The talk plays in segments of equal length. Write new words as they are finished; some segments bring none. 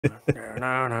All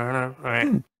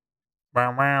right.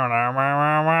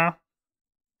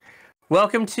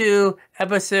 Welcome to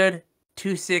episode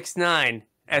 269,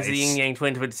 as the Yin Nice. Yang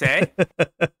Twins would say.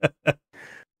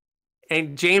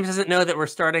 And James doesn't know that we're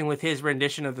starting with his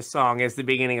rendition of the song as the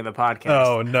beginning of the podcast.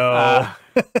 Oh no. I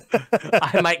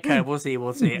might cut. We'll see.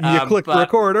 We'll see. You clicked But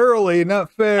record early,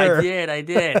 not fair. I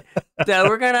did. So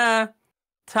we're gonna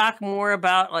talk more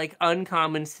about like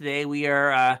uncommons today. We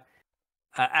are,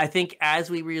 I think, as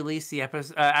we release the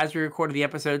episode, as we recorded the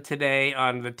episode today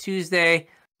on the Tuesday,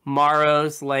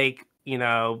 Morrow's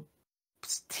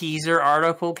teaser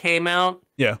article came out.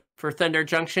 Yeah. For Thunder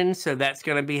Junction, so that's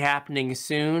going to be happening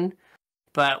soon.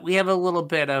 But we have a little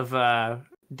bit of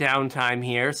downtime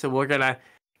here, so we're going to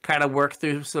kind of work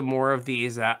through some more of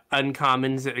these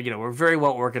uncommons. We're very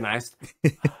well organized.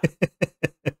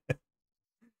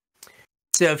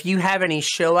 So if you have any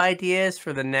show ideas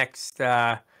for the next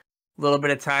little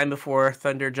bit of time before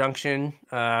Thunder Junction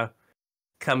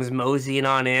comes moseying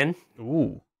on in,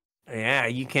 Ooh. Yeah,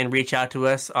 you can reach out to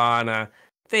us on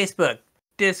Facebook,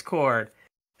 Discord,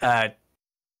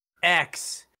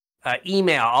 X,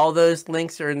 email. All those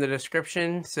links are in the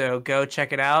description, so go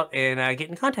check it out and get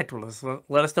in contact with us.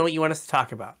 Let us know what you want us to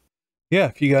talk about. Yeah,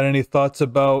 if you got any thoughts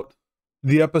about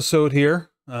the episode here,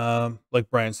 like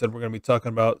Brian said, we're going to be talking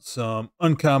about some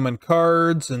uncommon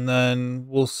cards, and then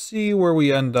we'll see where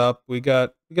we end up. We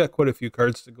got quite a few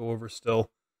cards to go over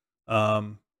still.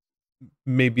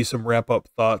 Maybe some wrap-up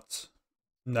thoughts.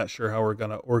 I'm not sure how we're going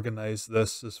to organize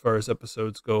this as far as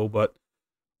episodes go, but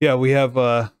yeah, we have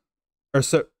our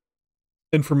set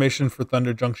information for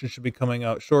Thunder Junction should be coming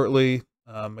out shortly.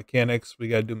 Mechanics, we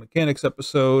got to do mechanics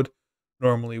episode.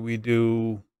 Normally we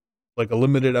do like a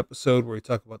limited episode where we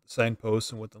talk about the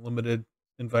signposts and what the limited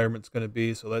environment's going to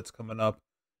be. So that's coming up.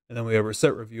 And then we have our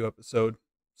set review episode.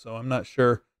 So I'm not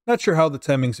sure how the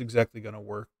timing's exactly going to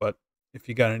work, but if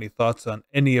you got any thoughts on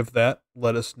any of that,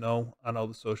 let us know on all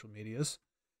the social medias.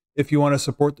 If you want to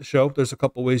support the show, there's a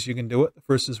couple ways you can do it. The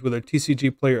first is with our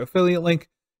TCG player affiliate link,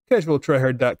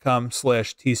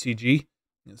 CasualTryHard.com/TCG.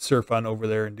 Surf on over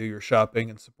there and do your shopping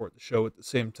and support the show at the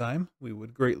same time. We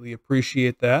would greatly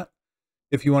appreciate that.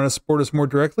 If you want to support us more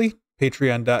directly,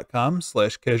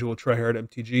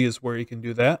 Patreon.com/CasualTryHardMTG is where you can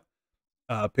do that.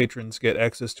 Patrons get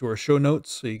access to our show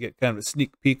notes, so you get kind of a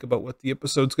sneak peek about what the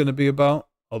episode's going to be about.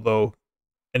 Although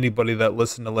anybody that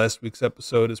listened to last week's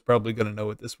episode is probably going to know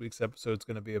what this week's episode is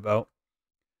going to be about.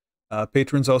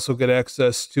 Patrons also get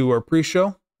access to our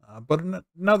pre-show, but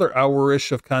another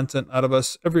hour-ish of content out of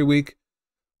us every week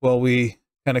while we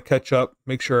kind of catch up,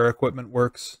 make sure our equipment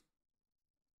works.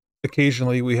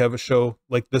 Occasionally we have a show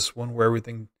like this one where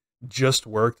everything just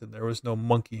worked and there was no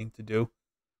monkeying to do.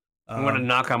 I'm going to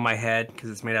knock on my head because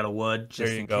it's made out of wood,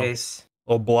 just in case.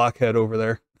 Old blockhead over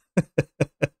there.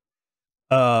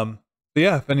 But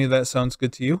yeah, if any of that sounds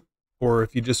good to you, or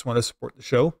if you just want to support the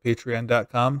show,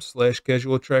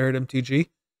 Patreon.com/CasualTryHardMTG,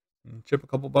 and chip a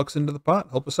couple bucks into the pot.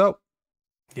 Help us out.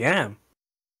 Yeah.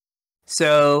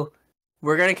 So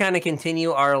we're going to kind of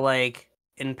continue our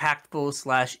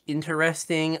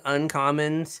impactful/interesting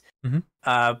uncommons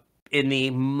in the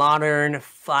modern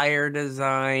fire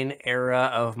design era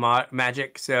of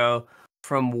Magic. So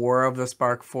from War of the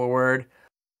Spark forward,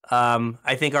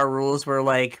 I think our rules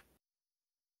were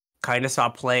kind of saw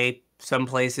play some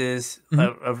places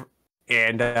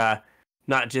and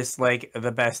not just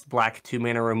the best black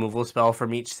 2-mana removal spell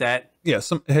from each set. Yeah, it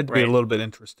had to be a little bit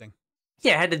interesting.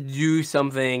 Yeah, it had to do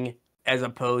something as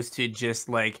opposed to just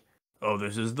oh,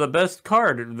 this is the best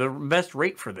card, the best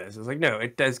rate for this. It's no,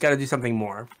 it's got to do something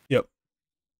more. Yep.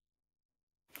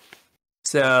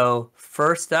 So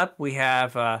first up, we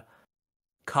have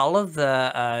Call of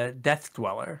the Death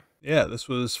Dweller. Yeah, this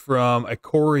was from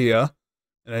Ikoria.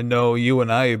 And I know you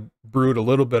and I brewed a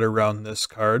little bit around this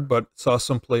card, but saw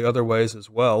some play otherwise as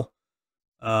well.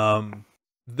 We've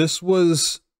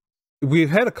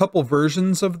had a couple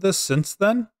versions of this since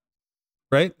then,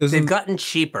 right? They've gotten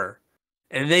cheaper,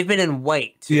 and they've been in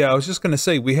white, too. Yeah, I was just going to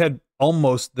say, we had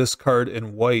almost this card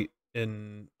in white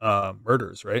in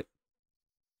Murders, right?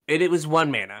 It was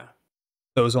 1 mana.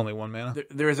 That was only 1 mana?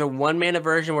 There was a 1 mana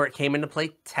version where it came into play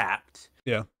tapped.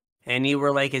 Yeah. And you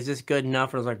were is this good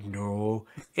enough? And I was no,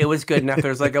 it was good enough.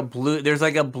 There's a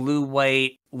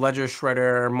blue-white Ledger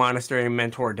Shredder Monastery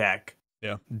Mentor deck.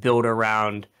 Yeah. Built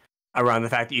around the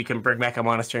fact that you can bring back a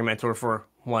Monastery Mentor for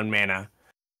 1 mana.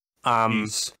 And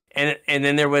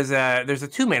then there's a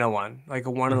 2 mana one, a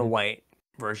 1 in the white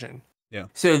version. Yeah.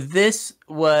 So this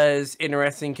was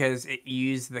interesting because it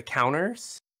used the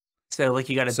counters. So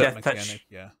you got a Set death mechanic, touch.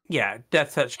 Yeah.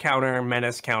 Death touch counter,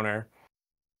 menace counter.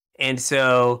 And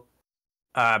so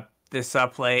this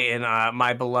play in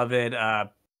my beloved Jund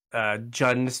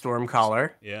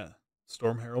Stormcaller. Yeah,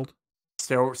 Storm Herald.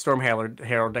 Storm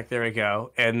Herald deck. There we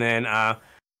go. And then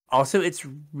also it's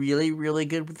really, really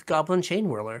good with Goblin Chain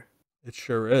Whirler. It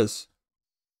sure is.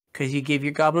 Because you give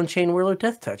your Goblin Chain Whirler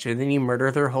Death Touch, and then you murder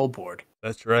their whole board.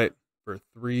 That's right. For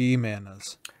 3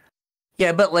 manas.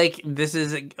 Yeah, but like this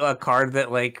is a card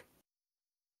that like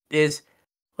is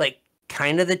like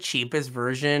kind of the cheapest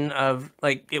version of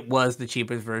like it was the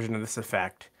cheapest version of this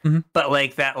effect. But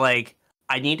like that like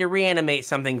I need to reanimate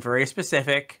something very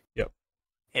specific. Yep.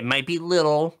 It might be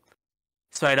little,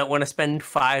 so I don't want to spend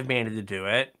 5 mana to do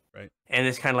it. Right. And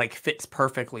this kind of like fits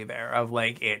perfectly there of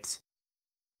like it's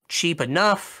cheap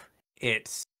enough,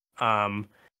 it's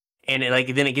and it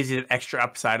like then it gives you an extra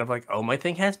upside of like, oh, my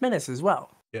thing has menace as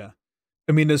well. Yeah.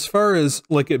 I mean, as far as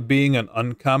like it being an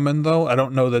uncommon though, I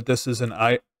don't know that this is an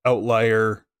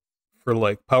outlier for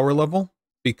like power level,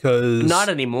 because not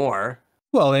anymore.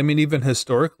 Well, I mean, even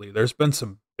historically, there's been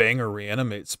some banger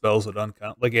reanimate spells at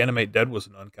uncommon. Like Animate Dead was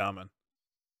an uncommon.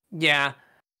 Yeah,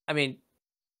 I mean,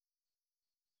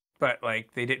 but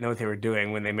like they didn't know what they were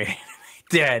doing when they made Animate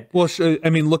Dead. Well, I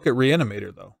mean, look at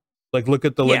Reanimator though. Like, look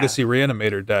at the Legacy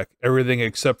Reanimator deck. Everything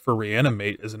except for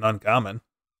Reanimate is an uncommon.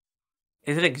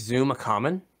 Isn't Exhume a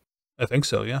common? I think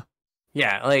so, yeah.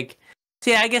 Yeah, like,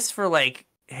 see, I guess for like,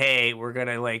 hey, we're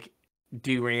gonna like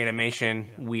do reanimation.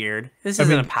 Weird. This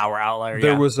isn't a power outlier.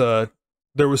 There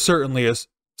was certainly a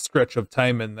stretch of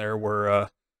time in there where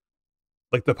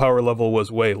like the power level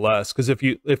was way less. Because if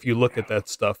you look at that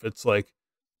stuff, it's like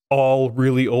all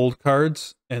really old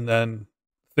cards, and then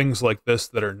things like this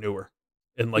that are newer,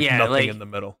 and like nothing like, in the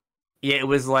middle. Yeah, it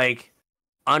was like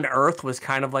Unearth was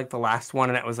kind of like the last one,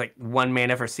 and that was like 1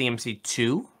 mana for CMC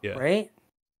 2, right?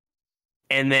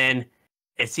 And then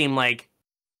it seemed like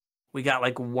we got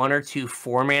like 1 or 2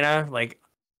 4 mana, like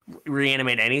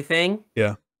reanimate anything.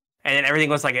 Yeah. And then everything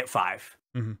was like at 5.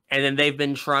 Mm-hmm. And then they've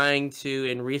been trying to,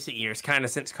 in recent years, kind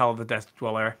of since Call of the Death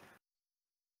Dweller,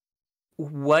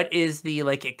 what is the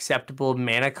like acceptable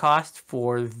mana cost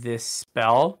for this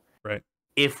spell? Right.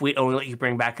 If we only let you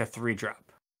bring back a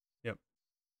 3-drop. Yep.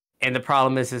 And the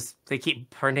problem is they keep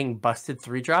printing busted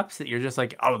 3-drops that you're just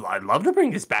like, oh, I'd love to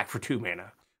bring this back for 2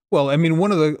 mana. Well, I mean,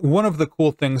 one of the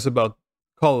cool things about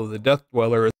Call of the Death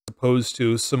Dweller, as opposed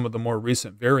to some of the more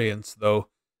recent variants, though,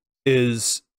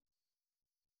 is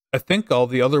I think all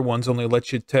the other ones only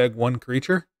let you tag 1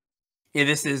 creature. Yeah,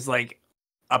 this is like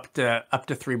up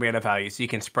to 3 mana value, so you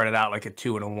can spread it out like a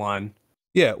 2 and a 1.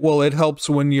 Yeah, well, it helps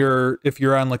when if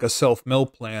you're on like a self-mill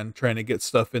plan trying to get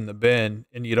stuff in the bin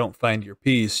and you don't find your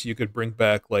piece, you could bring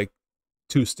back like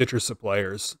 2 Stitcher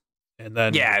suppliers, and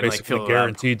then you're basically like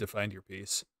guaranteed to find your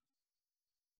piece.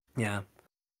 Yeah.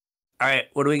 All right,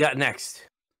 what do we got next?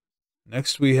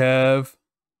 Next we have...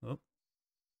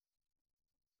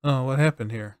 Oh, what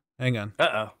happened here? Hang on.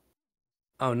 Uh-oh.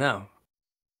 Oh, no.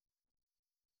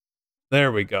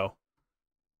 There we go.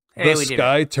 Hey, the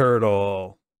Sky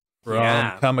Turtle from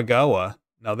Kamigawa.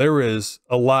 Now, there is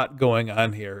a lot going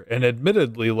on here. And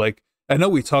admittedly, like, I know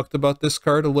we talked about this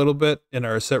card a little bit in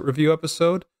our set review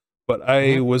episode, but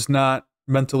I was not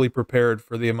mentally prepared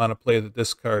for the amount of play that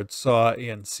this card saw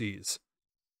and sees.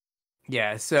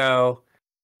 Yeah, so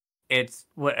it's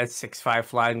a 6/5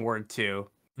 flying word 2.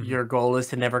 Your goal is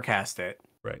to never cast it.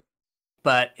 Right.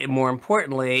 But more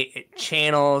importantly, it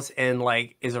channels and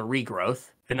like is a regrowth,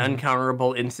 an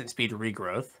uncounterable instant speed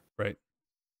regrowth. Right.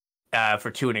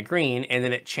 For 2 and a green, and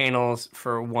then it channels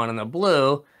for 1 and a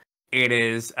blue. It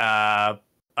is a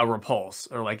repulse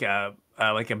or like a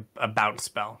bounce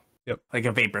spell. Yep. Like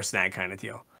a vapor snag kind of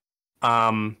deal.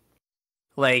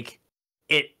 Like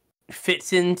it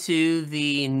fits into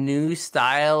the new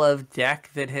style of deck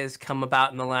that has come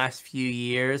about in the last few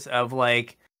years of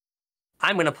like,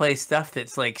 I'm going to play stuff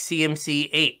that's like CMC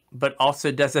 8, but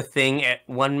also does a thing at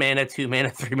 1 mana, 2 mana,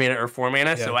 3 mana, or 4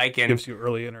 mana. So I can... gives you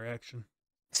early interaction.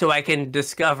 So I can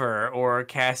discover or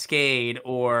cascade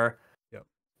or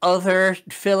other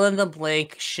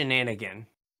fill-in-the-blank shenanigan.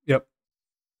 Yep.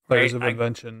 Players of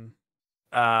Invention.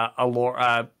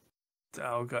 Allura...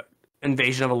 oh, God.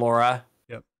 Invasion of Allura.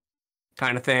 Yep.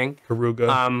 Kind of thing.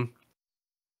 Karuga.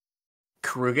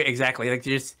 Karuga, exactly. Like,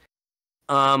 just...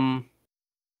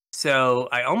 So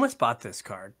I almost bought this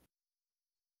card.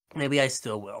 Maybe I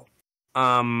still will.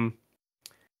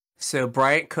 So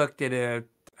Bryant Cook did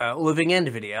a Living End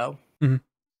video.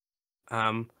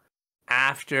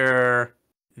 After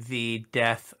the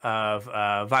death of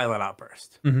Violent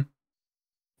Outburst.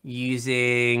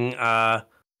 Using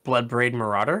Bloodbraid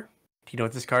Marauder. Do you know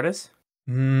what this card is?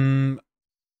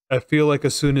 I feel like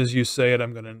as soon as you say it,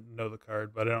 I'm going to know the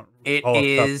card, but I don't recall off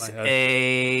the top of my head.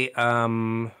 It is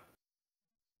a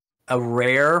a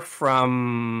rare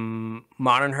from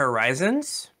Modern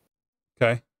Horizons.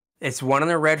 Okay. It's 1 in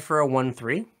the red for a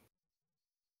 1/3.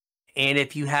 And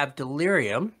if you have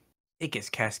Delirium, it gets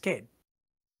Cascade.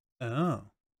 Oh.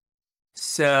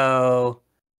 So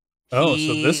So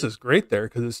this is great there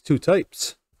because it's 2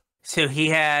 types. So he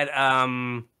had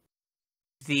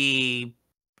the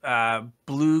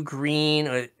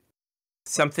blue-green,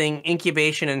 something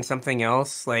incubation and something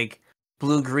else, like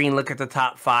blue-green, look at the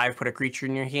top 5, put a creature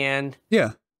in your hand.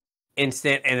 Yeah.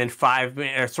 Instant, and then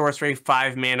 5 sorcery,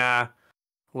 5 mana,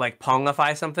 like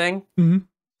Pongify something. Mm-hmm.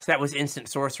 So that was instant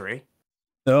sorcery.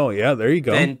 Oh yeah, there you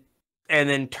go. And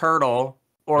then Turtle,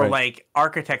 or Right. like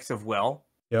Architects of Will.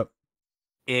 Yep.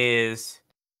 Is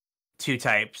 2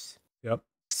 types. Yep.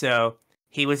 So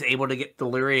he was able to get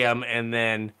Delirium and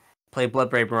then play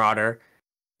Bloodbraid Marauder.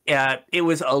 It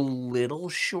was a little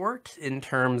short in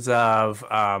terms of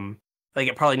like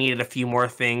it probably needed a few more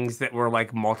things that were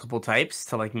like multiple types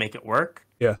to like make it work.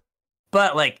 Yeah.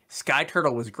 But like Sky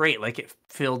Turtle was great. Like it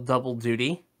filled double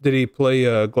duty. Did he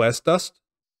play Glass Dust?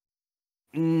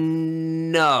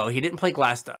 No, he didn't play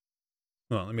Glass Dust.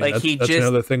 Well, I mean, like that's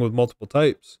another thing with multiple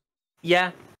types.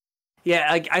 Yeah.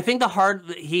 I think the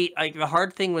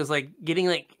hard thing was like getting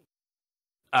like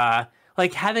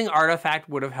having Artifact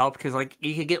would have helped because like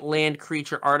you could get land,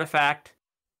 creature, artifact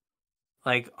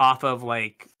like off of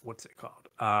like what's it called?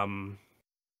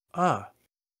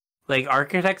 Like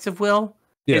Architects of Will.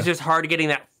 Yeah. It's just hard getting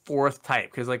that 4th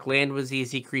type because like land was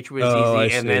easy, creature was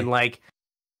easy, and then like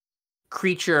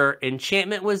creature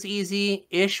enchantment was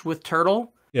easy-ish with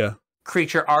Turtle. Yeah.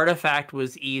 Creature artifact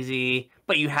was easy,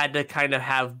 but you had to kind of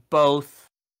have both.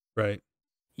 Right.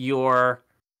 Your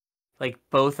like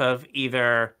both of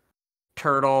either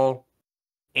Turtle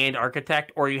and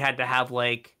Architect, or you had to have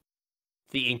like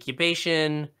the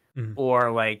incubation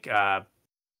or like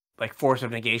Force of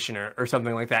Negation or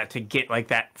something like that to get like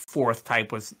that 4th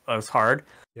type was hard.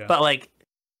 Yeah. But like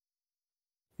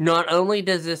not only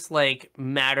does this like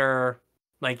matter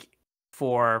like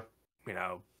for, you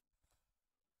know,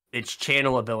 its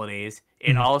channel abilities,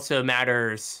 it also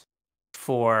matters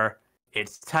for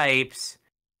its types,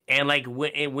 and like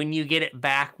when you get it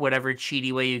back, whatever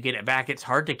cheaty way you get it back, it's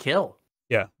hard to kill.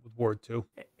 Yeah, with Ward 2,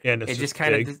 and it's just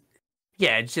kind of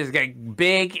it's just like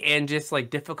big and just like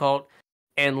difficult,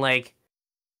 and like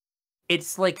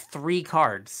it's like 3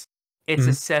 cards. It's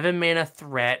a 7 mana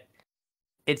threat.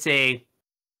 It's a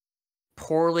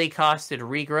poorly costed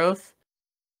regrowth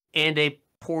and a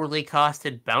poorly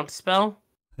costed bounce spell.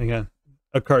 Hang on,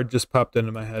 a card just popped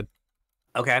into my head.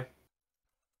 Okay.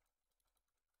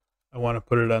 I want to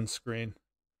put it on screen.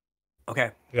 Okay.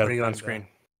 Put it on screen.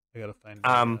 I gotta find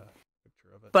a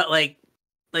picture of it. But like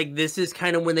this is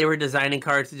kind of when they were designing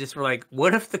cards. They just were like,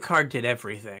 what if the card did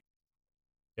everything?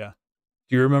 Yeah.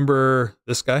 Do you remember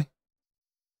this guy?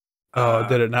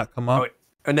 Did it not come up?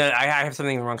 No, I have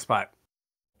something in the wrong spot.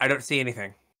 I don't see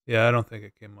anything. Yeah, I don't think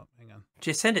it came up. Hang on.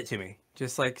 Just send it to me.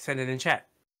 Just like send it in chat.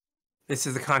 This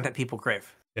is the content people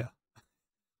crave. Yeah.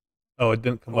 Oh, it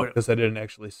didn't come up because I didn't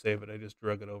actually save it. I just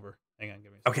drug it over. Hang on,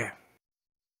 give me a second.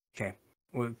 Okay.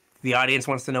 Well, the audience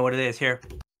wants to know what it is here.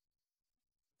 It's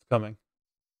coming.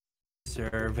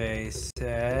 Survey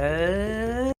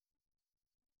said...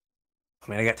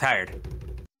 I mean, I got tired.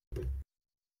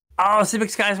 Oh,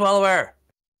 Simic Sky Swallower!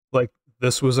 Like,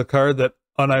 this was a card that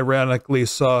unironically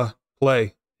saw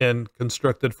play in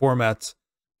constructed formats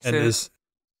and is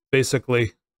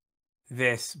basically...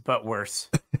 this, but worse.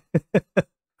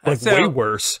 Way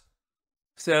worse.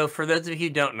 So, for those of you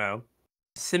who don't know,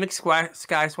 Simic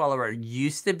Sky Swallower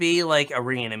used to be like a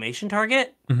reanimation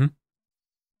target.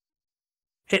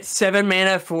 It's 7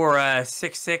 mana for a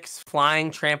 6/6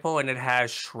 flying trample, and it has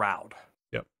Shroud.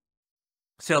 Yep.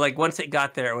 So, like, once it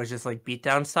got there, it was just like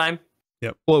beatdowns time.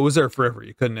 Yep. Well, it was there forever.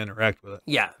 You couldn't interact with it.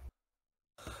 Yeah.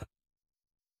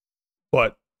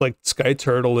 But, like, Sky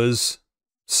Turtle is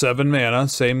 7 mana,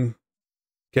 same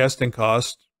casting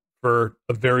cost for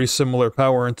a very similar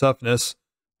power and toughness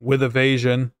with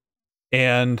evasion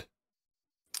and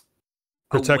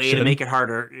protection. A way to make it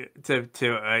harder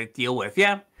to deal with.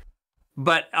 Yeah.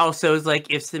 But also, it's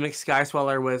like if Simic Sky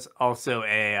Swallower was also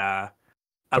a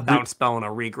bounce spell and a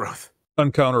regrowth.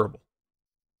 Uncounterable.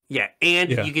 Yeah, and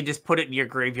you could just put it in your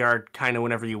graveyard kind of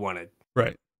whenever you wanted.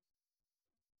 Right.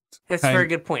 That's a very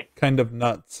good point. Kind of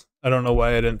nuts. I don't know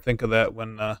why I didn't think of that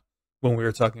when we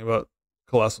were talking about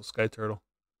Colossal Sky Turtle.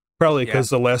 Probably because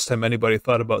the last time anybody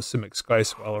thought about Simic Sky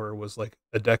Swallower was like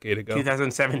a decade ago.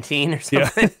 2017 or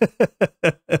something.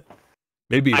 Yeah.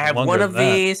 Maybe I have one of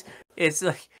these. It's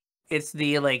like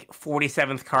the like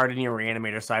 47th card in your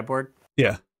Reanimator sideboard.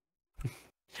 Yeah.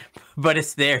 But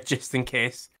it's there just in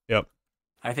case. Yep.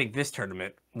 I think this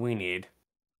tournament we need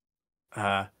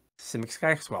Simic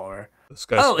Sky Swallower.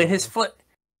 Oh, and his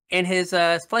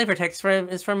flavor text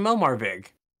is from Momarvig.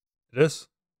 It is.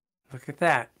 Look at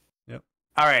that. Yep.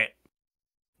 All right.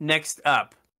 Next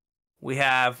up, we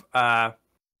have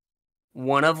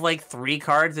one of like 3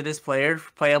 cards that is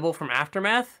playable from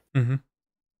Aftermath. Mm-hmm.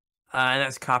 And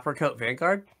that's Coppercoat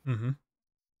Vanguard. Mm-hmm.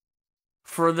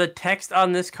 For the text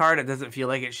on this card, it doesn't feel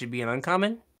like it should be an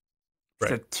uncommon.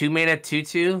 It's a 2-mana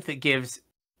 2/2 that gives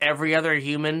every other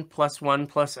human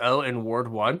 +1/+0 and ward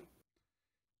 1.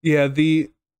 Yeah,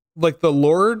 the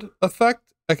Lord effect,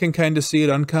 I can kind of see it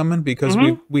uncommon because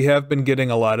we have been getting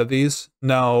a lot of these.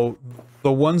 Now,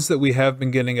 the ones that we have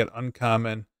been getting at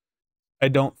uncommon, I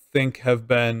don't think have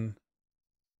been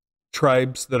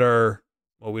tribes that are,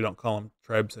 well, we don't call them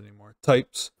tribes anymore.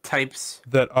 Types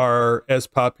that are as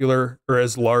popular or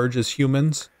as large as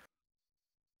humans.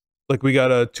 Like we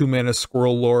got a 2-mana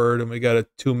Squirrel Lord and we got a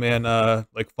 2-mana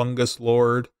like Fungus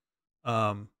Lord.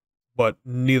 But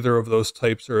neither of those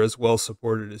types are as well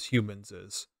supported as humans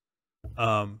is.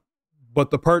 But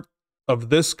the part of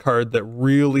this card that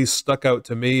really stuck out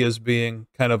to me as being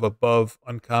kind of above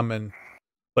uncommon,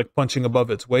 like punching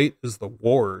above its weight, is the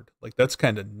Ward. Like that's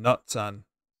kind of nuts on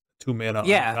 2-mana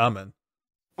uncommon.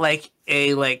 Like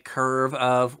a curve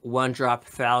of 1-drop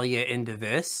Thalia into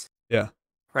this. Yeah.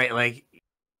 Right, like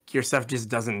your stuff just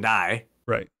doesn't die.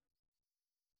 Right.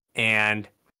 And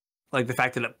like the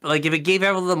fact that if it gave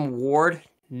all of them ward,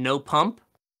 no pump,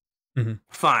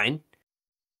 fine.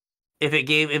 If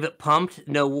it pumped,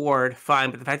 no ward,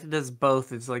 fine. But the fact that it does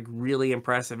both is like really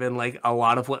impressive. And like a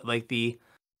lot of what like the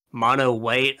mono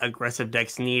white aggressive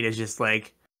decks need is just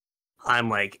like, I'm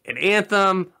like an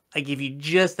Anthem. I give you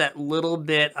just that little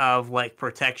bit of like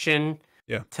protection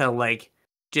to like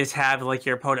just have like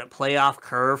your opponent play off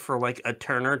curve for like a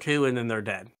turn or 2 and then they're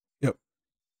dead. Yep.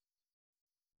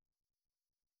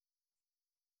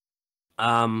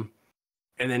 And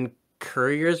then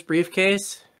Courier's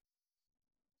Briefcase.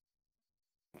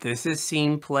 This is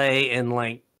seen play in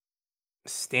like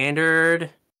Standard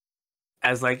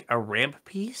as like a ramp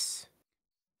piece.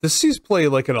 This sees play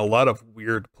like in a lot of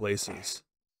weird places.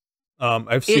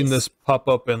 I've seen this pop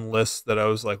up in lists that I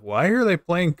was like, why are they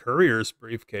playing Courier's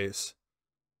Briefcase?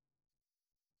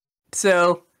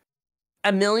 So,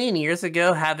 a million years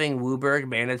ago, having Wooburg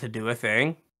mana to do a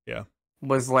thing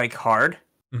was like hard.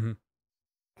 Mm-hmm.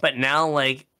 But now,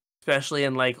 like, especially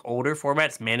in like older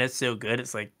formats, mana's so good,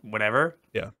 it's like whatever.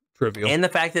 Yeah, trivial. And the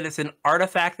fact that it's an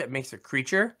artifact that makes a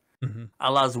creature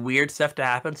allows weird stuff to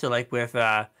happen. So, like with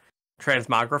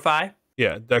Transmogrify.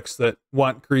 Yeah, decks that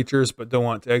want creatures but don't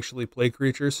want to actually play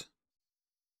creatures.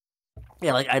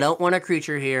 Yeah, like I don't want a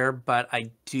creature here, but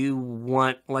I do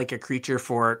want like a creature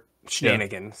for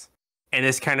shenanigans. Yeah. And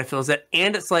this kind of fills it.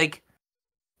 And it's like,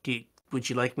 would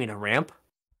you like me to ramp?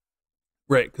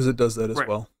 Right, because it does that as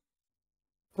well.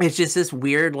 It's just this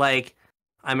weird, like,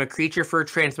 I'm a creature for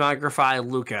Transmogrify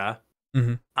Luca.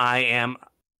 Mm-hmm. I am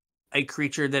a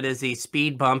creature that is a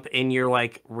speed bump in your,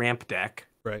 like, ramp deck.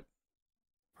 Right.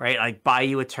 Right? Like, buy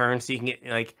you a turn so you can get,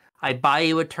 like, I buy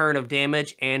you a turn of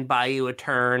damage and buy you a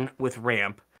turn with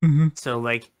ramp. Mm-hmm. So,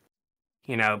 like,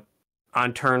 you know,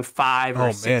 on turn 5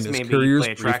 or 6, maybe Courier's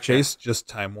play Attraction. Briefcase just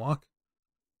Time Walk?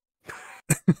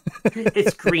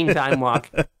 It's green Time Walk.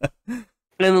 And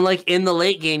then, like, in the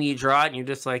late game, you draw it, and you're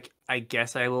just like, I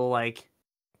guess I will, like,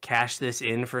 cash this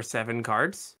in for 7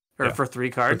 cards. Or for 3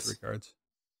 cards. For 3 cards.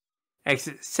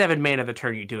 7 mana the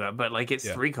turn you do it, but, like, it's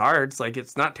 3 cards. Like,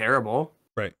 it's not terrible.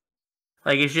 Right.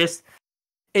 Like, it's just...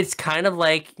 It's kind of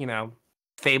like, you know,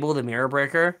 Fable the Mirror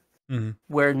Breaker,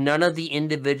 where none of the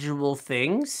individual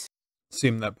things...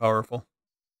 seem that powerful.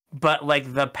 But,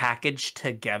 like, the package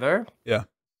together... Yeah.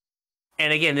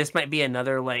 And again, this might be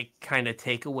another, like, kind of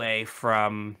takeaway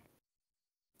from,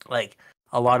 like,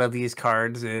 a lot of these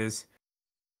cards is,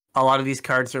 a lot of these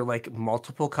cards are, like,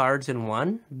 multiple cards in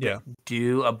one. Yeah.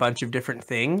 Do a bunch of different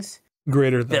things.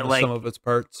 Greater than the sum of its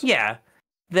parts. Yeah.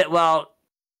 That, well,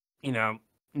 you know,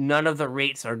 none of the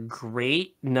rates are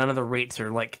great. None of the rates are,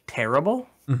 like, terrible.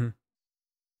 Mm-hmm.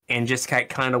 And just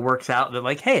kind of works out that,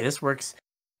 like, hey, this works.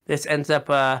 This ends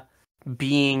up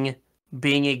being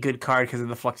a good card because of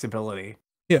the flexibility.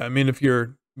 Yeah, I mean, if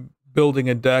you're building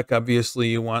a deck, obviously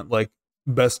you want like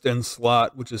best in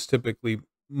slot, which is typically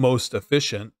most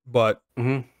efficient. But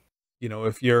you know,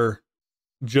 if you're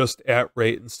just at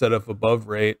rate instead of above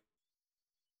rate,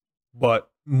 but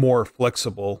more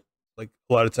flexible, like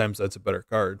a lot of times that's a better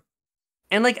card.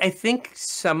 And like I think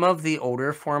some of the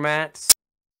older formats,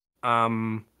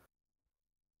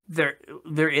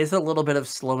 there is a little bit of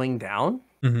slowing down.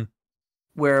 Mm-hmm.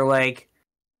 Where, like,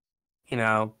 you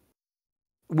know,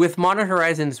 with Modern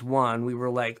Horizons 1, we were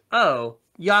like, oh,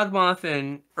 Yawgmoth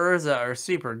and Urza are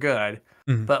super good,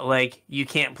 but like you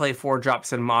can't play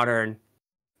 4-drops in Modern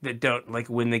that don't like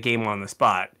win the game on the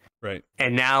spot. Right.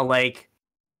 And now like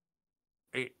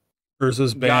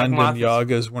Urza's banned and Yogg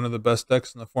is one of the best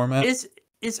decks in the format. Is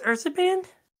Urza banned?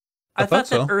 I thought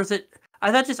so.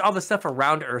 I thought just all the stuff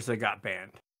around Urza got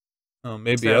banned. Oh,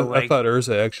 maybe. So, I thought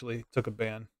Urza actually took a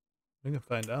ban. We can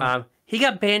find out. He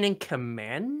got banned in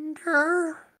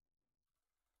Commander?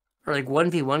 Or like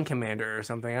 1v1 Commander or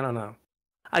something. I don't know.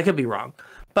 I could be wrong.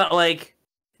 But like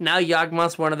now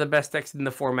Yawgmoth's one of the best decks in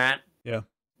the format. Yeah.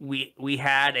 We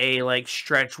had a like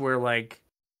stretch where like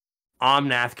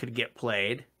Omnath could get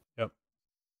played. Yep.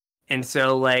 And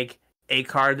so like a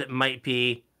card that might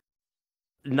be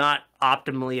not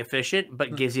optimally efficient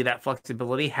but gives you that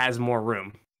flexibility has more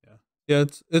room. Yeah,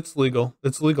 it's legal.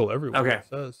 It's legal everywhere. Okay. It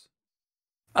says.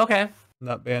 Okay.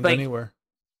 Not banned anywhere.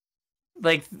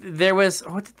 Like there was,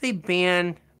 what did they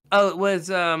ban? Oh, it was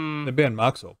they banned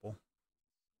Mox Opal.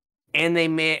 And they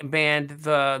banned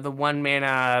the 1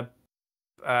 mana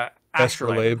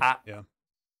Astrolabe. Yeah.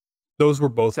 Those were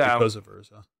both because of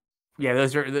Urza. Yeah,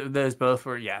 those both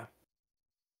were, yeah.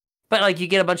 But like you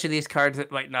get a bunch of these cards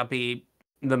that might not be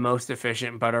the most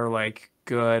efficient but are like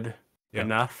good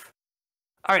enough.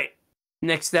 All right.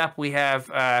 Next up we have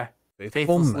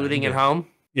Faithless Looting at Home.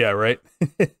 Yeah, right.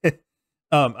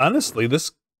 Honestly,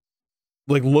 this,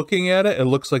 like looking at it, it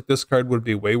looks like this card would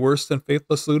be way worse than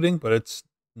Faithless Looting, but it's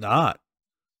not.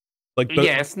 Like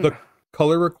the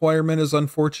color requirement is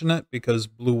unfortunate because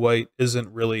blue-white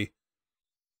isn't really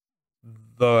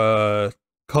the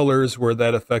colors where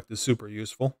that effect is super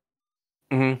useful.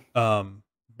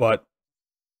 But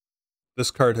this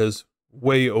card has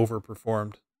way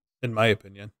overperformed, in my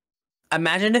opinion.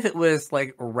 Imagine if it was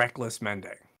like Reckless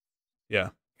Mending. Yeah.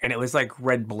 And it was like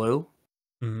red-blue.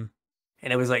 And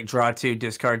it was like draw 2,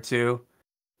 discard 2,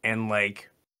 and like,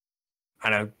 I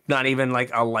don't know, not even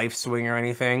like a life swing or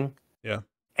anything. Yeah.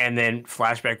 And then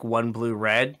flashback 1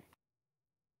 blue-red.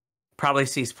 Probably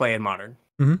cease play in Modern.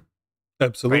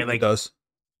 Absolutely, right? Like, does.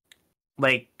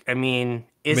 Like, I mean,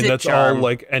 Is It that's Charm? all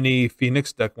like any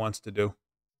Phoenix deck wants to do.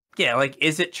 Yeah, like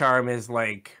Is It Charm is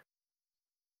like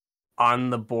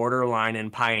on the borderline in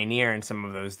Pioneer in some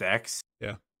of those decks.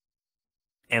 Yeah.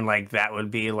 And like that would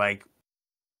be like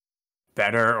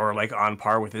better or like on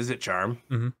par with Is It Charm.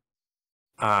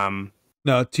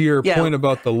 Now, to your point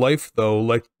about the life, though,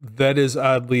 like that is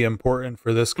oddly important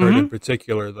for this card in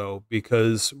particular, though,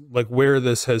 because like where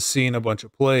this has seen a bunch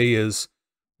of play is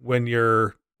when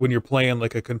you're playing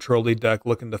like a control-y deck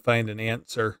looking to find an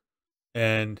answer,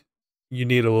 and you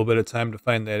need a little bit of time to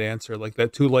find that answer. Like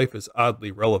that 2 life is oddly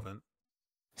relevant.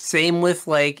 Same with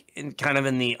like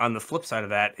on the flip side of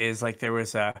that is like there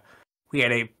was we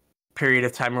had a period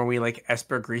of time where we like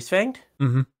Esper Greasefanged.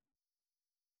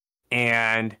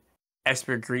 And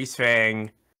Esper Greasefang,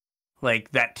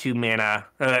 like that 2 mana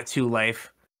or that 2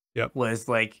 life was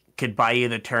like could buy you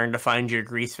the turn to find your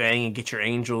Greasefang and get your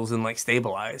angels and like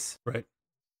stabilize. Right.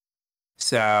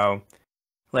 So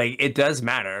like it does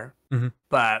matter.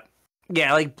 But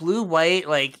yeah, like blue-white,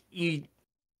 like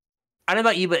I don't know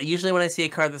about you, but usually when I see a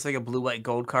card that's like a blue-white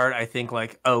gold card, I think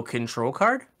like, oh, control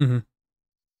card.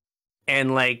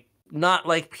 And like not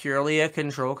like purely a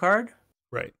control card.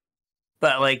 Right.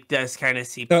 But like does kind of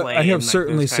see play. I have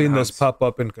certainly seen this pop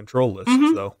up in control lists,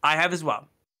 though. I have as well.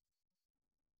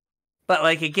 But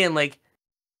like again, like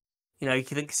you know, you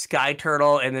can think Sky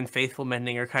Turtle and then Faithful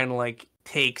Mending are kind of like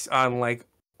takes on like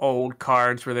old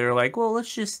cards where they're like, well,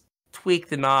 let's just tweak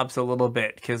the knobs a little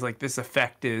bit because like this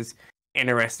effect is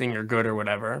interesting or good or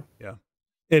whatever. Yeah.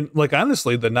 And like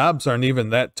honestly, the knobs aren't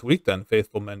even that tweaked on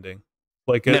Faithful Mending.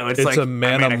 Like it's like a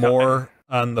mana more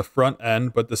on the front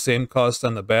end, but the same cost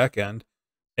on the back end.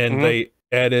 And they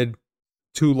added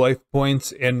 2 life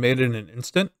points and made it an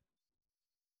instant.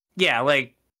 Yeah,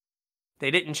 like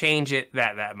they didn't change it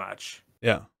that much.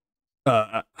 Yeah.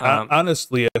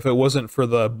 Honestly, if it wasn't for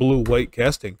the blue-white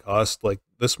casting cost, like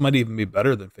this might even be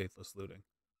better than Faithless Looting.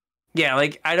 Yeah,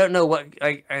 like I don't know what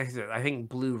like I think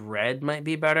blue-red might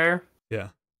be better. Yeah.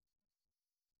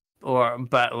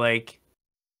 But like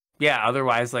yeah,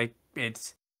 otherwise like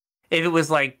it's if it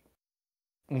was like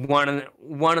one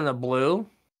in the blue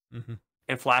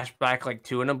and flashback like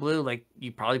 2 in a blue, like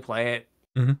you probably play it.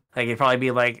 Like it'd probably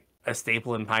be like a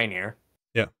staple in Pioneer.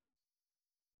 Yeah.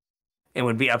 It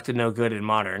would be up to no good in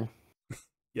Modern.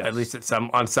 Yes. At least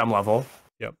on some level.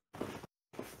 Yep.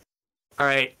 All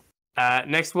right.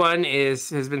 Next one has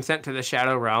been sent to the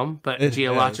Shadow Realm, but it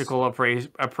Geological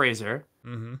Appraiser.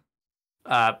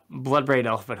 Bloodbraid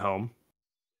Elf at Home.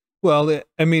 Well,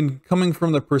 I mean, coming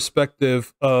from the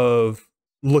perspective of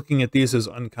looking at these as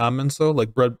uncommon, so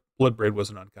like Bloodbraid was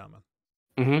an uncommon.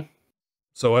 Mm-hmm.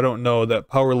 So I don't know that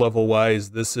power level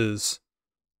wise, this is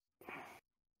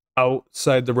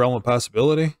outside the realm of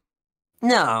possibility.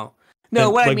 No,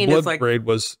 And, what I like, mean is like, Bloodbraid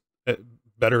was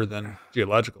better than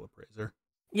Geological Appraiser.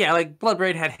 yeah, like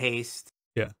Bloodbraid had haste.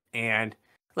 Yeah. And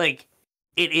like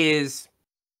it is,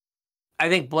 I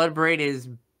think Bloodbraid is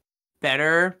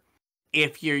better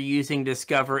if you're using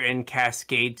Discover and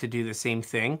Cascade to do the same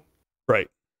thing. Right.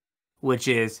 Which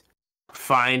is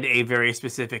find a very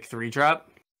specific 3-drop.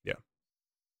 Yeah.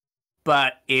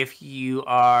 But if you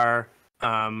are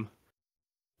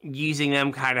using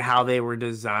them kind of how they were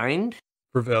designed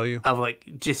For value. of like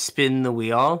just spin the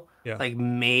wheel, Yeah. like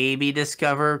maybe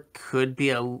Discover could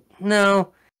be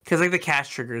no, because like the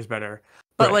cast trigger is better.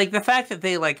 But right. like the fact that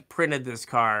they like printed this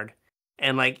card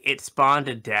and like it spawned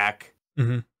a deck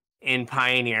in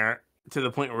Pioneer to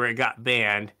the point where it got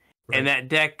banned, and that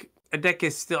deck, a deck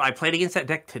is still. I played against that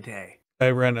deck today. I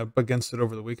ran up against it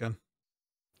over the weekend.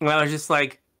 And I was just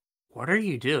like, "What are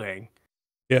you doing?"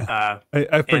 Yeah,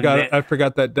 I forgot. I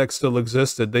forgot that deck still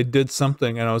existed. They did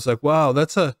something, and I was like, "Wow,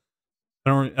 that's a." I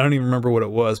don't even remember what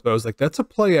it was, but I was like, "That's a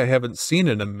play I haven't seen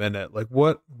in a minute." Like,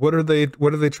 what are they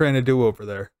trying to do over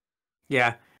there?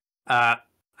 Yeah, I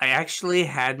actually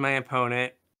had my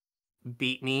opponent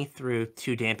beat me through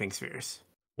 2 Damping Spheres.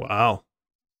 Wow.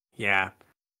 Yeah,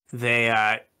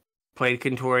 they played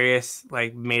Contorious,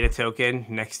 like made a token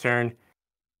next turn,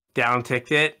 down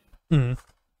ticked it, and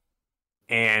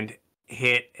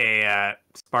hit a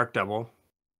spark double.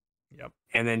 Yep.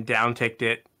 And then down ticked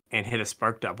it and hit a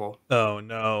spark double. Oh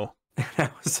no. And I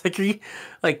was like, are you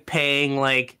like paying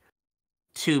like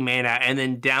 2 mana and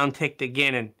then down ticked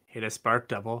again and hit a spark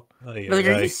double? Oh, yeah, like,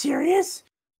 are you serious?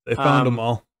 They found them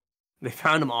all. They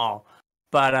found them all.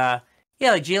 But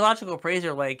yeah, like Geological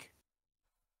Appraiser, like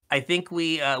I think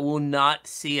we will not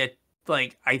see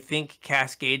I think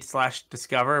Cascade /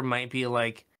 Discover might be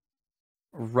like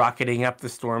rocketing up the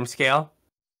storm scale.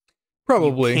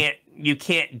 Probably. You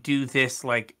can't do this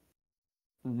like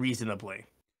reasonably.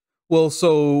 Well,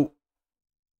 so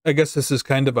I guess this is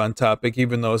kind of on topic,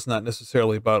 even though it's not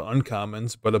necessarily about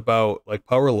uncommons, but about like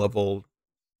power level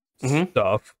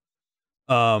stuff.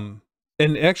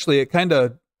 And actually it kind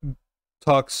of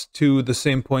talks to the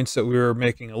same points that we were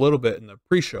making a little bit in the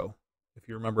pre-show, if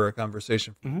you remember a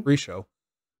conversation from the pre-show.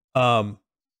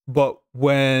 But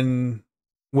when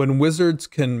Wizards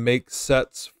can make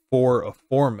sets for a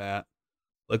format,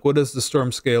 like what does the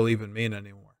storm scale even mean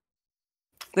anymore?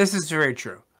 This is very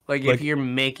true. Like if you're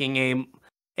making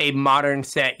a modern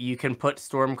set, you can put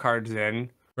storm cards in.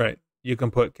 Right. You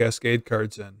can put Cascade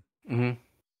cards in.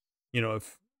 You know,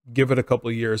 if give it a couple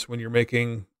of years when you're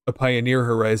making a Pioneer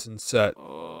Horizon set,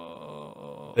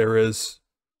 there is,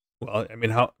 well, I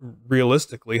mean, how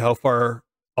realistically, how far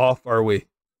off are we?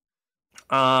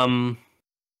 Not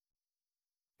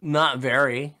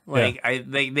very. Like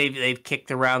they've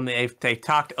kicked around. They've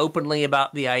talked openly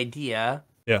about the idea.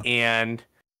 Yeah. And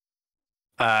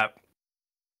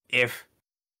if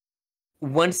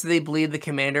once they bleed the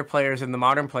Commander players and the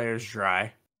Modern players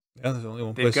dry, yeah, there's only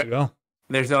one place to go.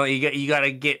 There's only you got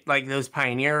to get like those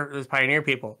Pioneer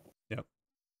people. Yep.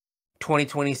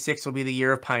 2026 will be the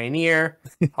year of Pioneer.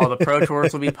 All the Pro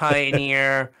Tours will be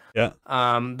Pioneer. Yeah.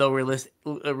 They'll release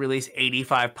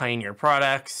 85 Pioneer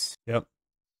products. Yep.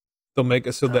 They'll make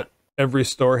it so that every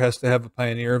store has to have a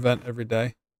Pioneer event every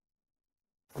day.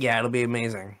 Yeah, it'll be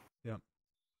amazing. Yeah.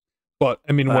 But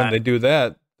I mean, when they do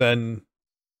that, then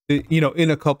you know, in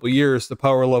a couple years, the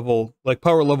power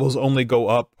levels only go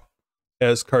up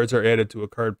as cards are added to a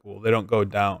card pool. They don't go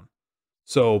down.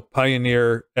 So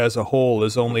Pioneer as a whole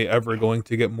is only ever going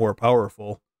to get more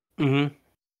powerful. You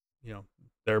know,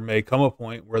 there may come a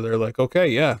point where they're like, okay,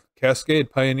 yeah,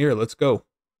 Cascade, Pioneer, let's go.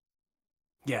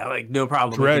 Yeah, like no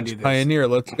problem. Dredge, Pioneer,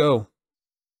 let's go.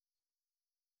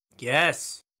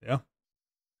 Yes. Yeah.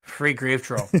 Free Grave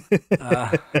Troll.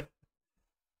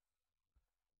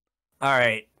 All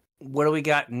right. What do we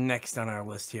got next on our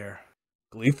list here?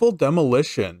 Gleeful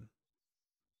Demolition.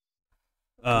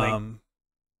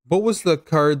 What was the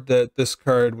card that this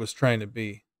card was trying to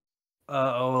be?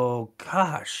 Oh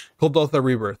gosh. Kuldotha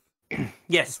Rebirth.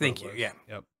 Yes, thank you. Yeah.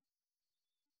 Yep.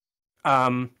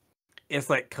 It's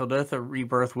like Kuldotha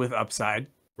Rebirth with upside,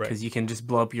 because you can just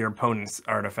blow up your opponent's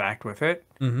artifact with it.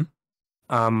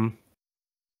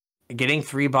 Getting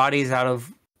 3 bodies out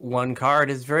of 1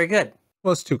 card is very good.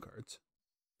 Well, it's 2 cards.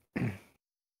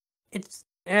 It's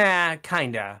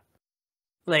kinda.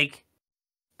 Like,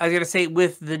 I was gonna say,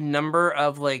 with the number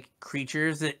of like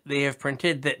creatures that they have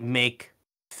printed that make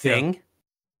thing,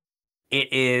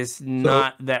 it is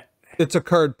not that. it's a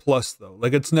card plus though.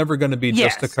 Like it's never going to be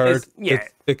just a card.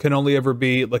 It can only ever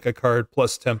be like a card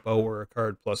plus tempo or a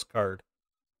card plus card.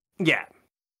 Yeah.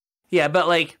 Yeah, but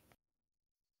like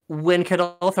when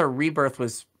Kadaltha Rebirth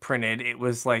was printed, it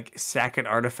was like sack an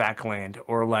artifact land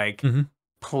or like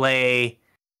play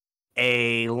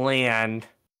a land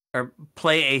or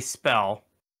play a spell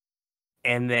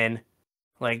and then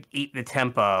like eat the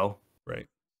tempo. Right.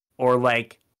 Or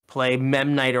like play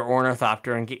Memnite or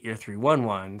Ornithopter and get your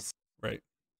 3/1/1s. Right.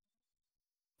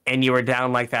 And you were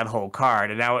down like that whole card.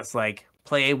 And now it's like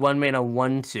play a 1-mana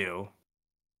 1/2.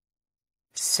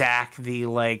 Sack the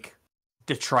like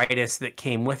detritus that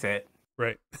came with it.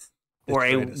 Right. Or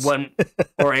a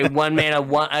 1-mana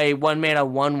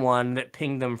 1/1 that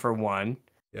pinged them for 1.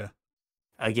 Yeah.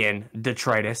 Again,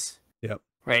 detritus. Yep.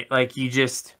 Right? Like you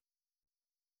just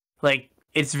like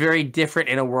it's very different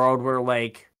in a world where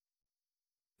like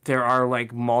there are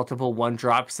like multiple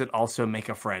 1-drops that also make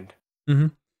a friend.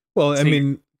 Well, I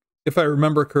mean, if I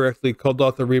remember correctly,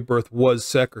 Kadaltha Rebirth was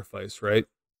sacrifice, right?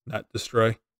 Not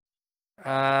destroy.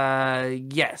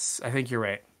 Yes, I think you're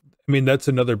right. I mean, that's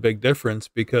another big difference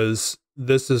because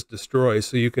this is destroy,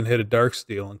 so you can hit a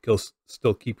Darksteel and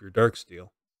still keep your Darksteel.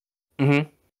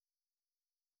 I'm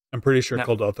pretty sure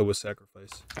Kadaltha was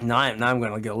sacrifice. Now I'm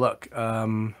going to go look.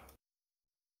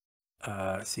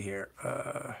 Let's see here.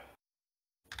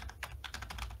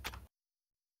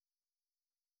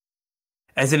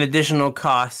 As an additional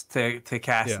cost to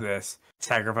cast this,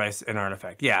 sacrifice an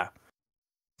artifact. Yeah.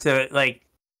 So like,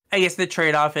 I guess the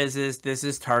trade-off is this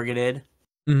is targeted,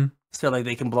 so like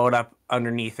they can blow it up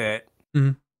underneath it.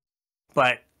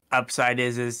 But upside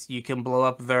is you can blow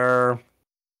up their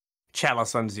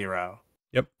Chalice on 0.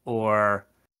 Yep. Or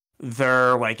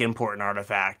their like important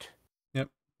artifact. Yep.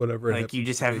 Whatever. Like you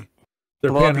just have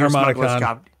their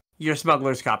Panharmonicon. Your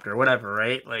Smuggler's Copter, whatever,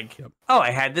 right? Like, oh,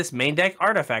 I had this main deck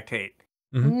artifact hate.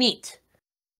 Neat.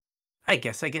 I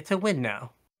guess I get to win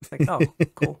now. It's like, oh,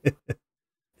 cool.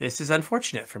 This is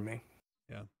unfortunate for me.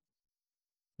 Yeah.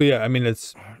 But yeah, I mean,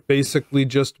 it's basically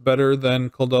just better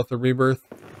than Kadaltha Rebirth.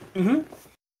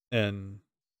 And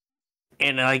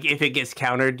like, if it gets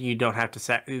countered, you don't have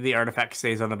to the artifact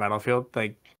stays on the battlefield.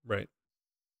 Like, right.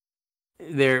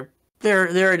 There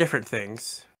are different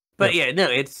things. But yeah, no,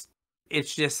 it's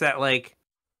just that like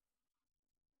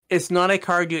it's not a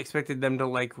card you expected them to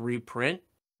like reprint.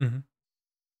 And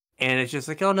it's just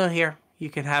like, oh no, here you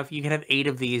can have 8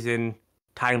 of these in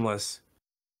Timeless.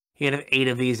 You can have 8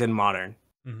 of these in Modern.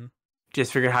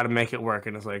 Just figure out how to make it work,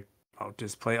 and it's like, I'll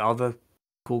just play all the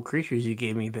cool creatures you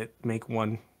gave me that make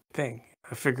one thing.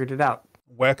 I figured it out.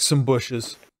 Whack some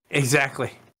bushes.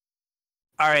 Exactly.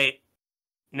 All right,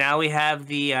 now we have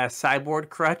the Cyborg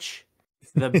Crutch,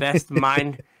 the best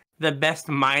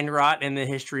mind rot in the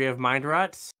history of mind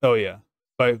rots. Oh yeah,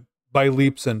 by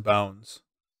leaps and bounds.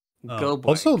 Go blank.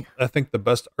 Also, I think the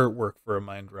best artwork for a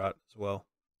mind rot as well.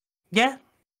 Yeah.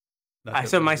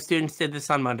 So my students did this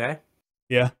on Monday.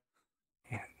 Yeah.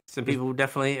 Some people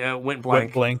definitely went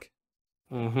blank.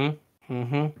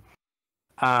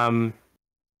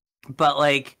 But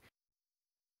like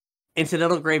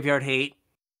Incidental Graveyard Hate.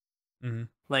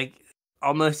 Like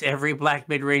almost every black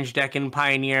mid-range deck in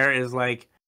Pioneer is like,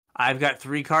 I've got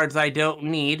 3 cards I don't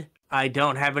need. I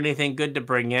don't have anything good to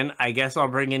bring in. I guess I'll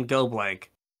bring in Go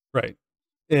Blank. Right.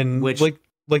 And which,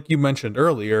 like you mentioned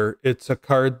earlier, it's a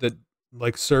card that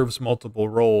like serves multiple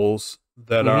roles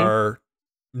that are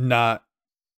not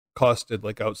costed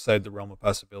like outside the realm of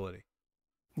possibility.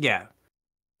 Yeah.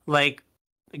 Like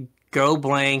Go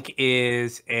Blank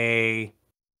is Mind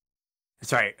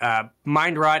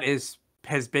Rot has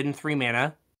been 3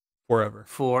 mana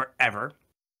forever.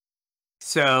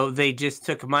 So they just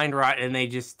took Mind Rot and they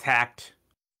just tacked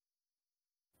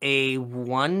a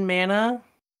 1 mana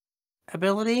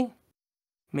ability,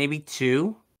 maybe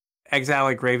 2. Exile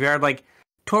a Graveyard. Like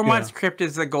Tormod's Crypt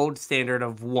is the gold standard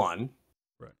of 1.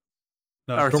 Right.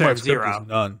 No, Tormod's Crypt is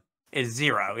none. Is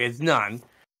 0. It's none.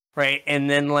 Right. And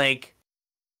then like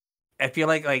I feel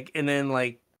like and then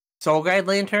like Soul Guide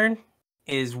Lantern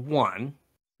is 1.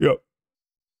 Yep.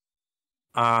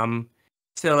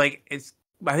 So like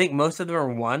I think most of them are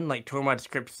 1. Like Tormod's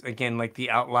Crypt's again like the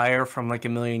outlier from like a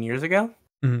million years ago.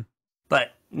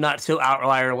 But not so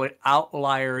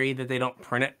outliery that they don't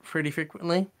print it pretty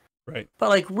frequently. Right. But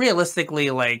like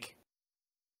realistically, like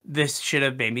this should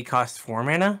have maybe cost 4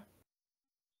 mana.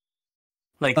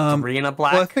 Like 3 in a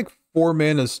black. Well, I think 4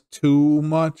 mana is too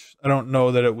much. I don't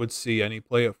know that it would see any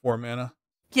play at 4 mana.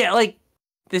 Yeah, like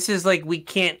this is like we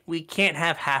can't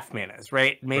have half manas,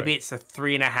 right? Maybe it's a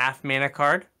 3.5 mana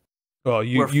card. Well,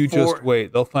 you just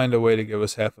wait. They'll find a way to give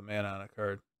us half a mana on a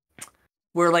card.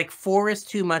 where like 4 is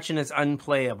too much and it's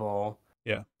unplayable.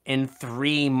 Yeah. And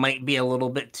 3 might be a little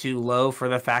bit too low for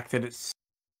the fact that it's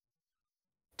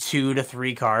 2 to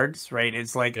 3 cards, right?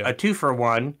 It's like a 2 for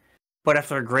 1, but if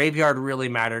their graveyard really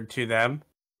mattered to them,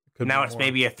 now it's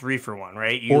maybe a 3 for 1,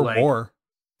 right? Or more.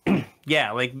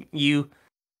 Yeah, like you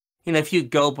know, if you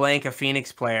go blank a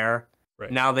Phoenix player,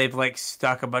 now they've like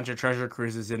stuck a bunch of treasure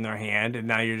cruises in their hand, and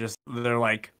now they're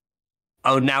like,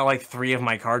 oh, now like 3 of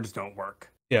my cards don't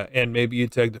work. Yeah, and maybe you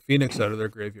tag the Phoenix out of their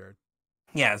graveyard.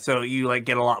 Yeah, so you like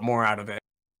get a lot more out of it.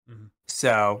 Mm-hmm.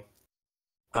 So,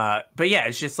 but yeah,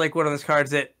 it's just like one of those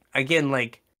cards that, again,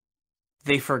 like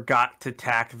they forgot to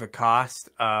tack the cost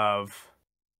of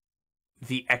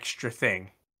the extra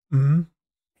thing. Mm-hmm.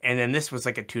 And then this was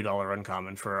like a $2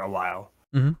 uncommon for a while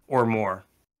or more.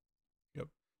 Yep.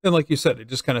 And like you said, it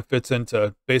just kind of fits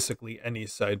into basically any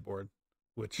sideboard,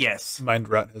 which Mind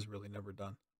Rot has really never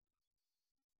done.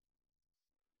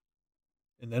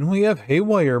 And then we have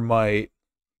Haywire Might.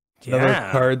 Another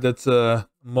card that's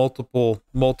multiple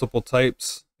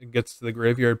types. It gets to the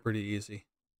graveyard pretty easy.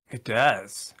 It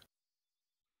does.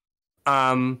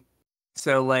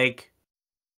 So like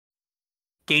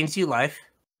gains you life.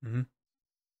 Mm-hmm.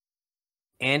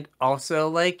 And also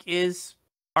like is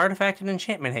artifact and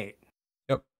enchantment hate.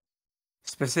 Yep.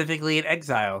 Specifically at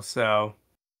exile. So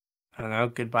I don't know,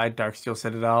 goodbye Darksteel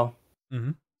Citadel.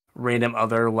 Mm-hmm. Random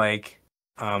other like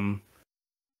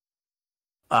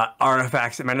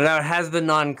artifacts that matter. Now it has the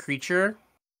non-creature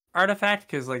artifact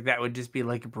because like that would just be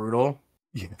like brutal.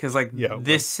 Yeah. Because like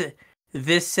this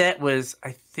set was,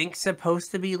 I think,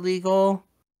 supposed to be legal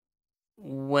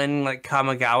when like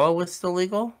Kamigawa was still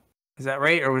legal. Is that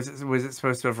right, or was it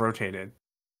supposed to have rotated?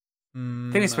 I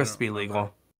think it's supposed to be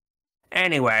legal.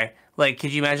 Anyway, like,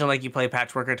 could you imagine like you play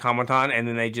Patchwork Automaton and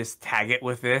then they just tag it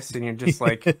with this, and you're just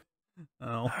like,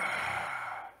 oh,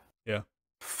 yeah,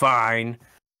 fine.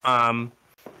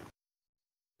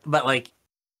 But like,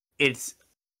 it's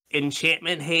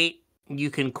enchantment hate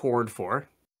you can chord for,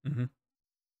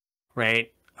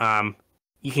 right?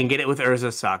 You can get it with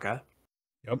Urza Saga.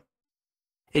 Yep.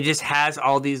 It just has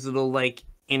all these little like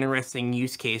interesting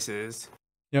use cases.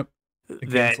 Yep. It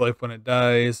gains life when it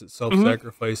dies. It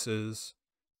self-sacrifices.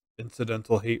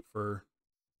 Incidental hate for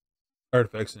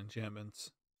artifacts and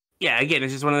enchantments. Yeah, again,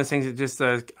 it's just one of those things that just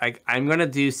like I'm gonna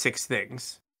do 6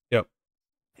 things. Yep.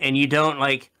 And you don't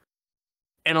like.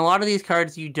 In a lot of these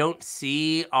cards, you don't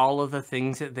see all of the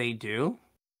things that they do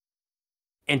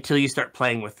until you start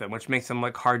playing with them, which makes them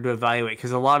like hard to evaluate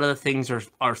because a lot of the things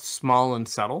are small and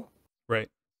subtle. Right.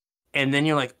 And then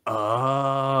you're like,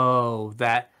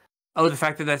 the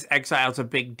fact that that's exiled is a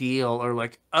big deal, or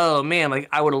like, oh man, like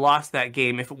I would have lost that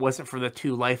game if it wasn't for the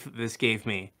 2 life that this gave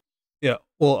me. Yeah.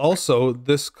 Well, also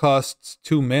this costs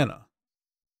 2 mana.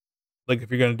 Like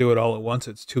if you're gonna do it all at once,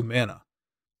 it's 2 mana,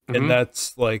 and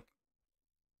that's like.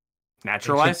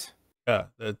 Naturalize? Yeah,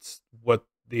 that's what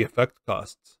the effect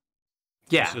costs.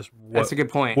 Yeah, that's a good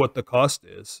point. What the cost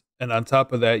is. And on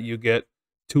top of that, you get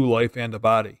 2 life and a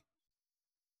body.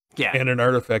 Yeah. And an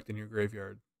artifact in your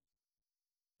graveyard.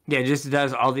 Yeah, it just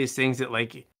does all these things that,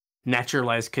 like,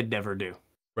 Naturalize could never do.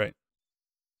 Right.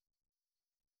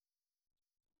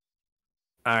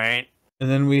 All right. And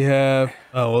then we have...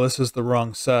 Oh, well, this is the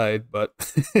wrong side, but...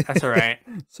 That's all right.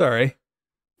 Sorry.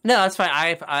 No, that's fine.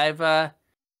 I've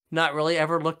not really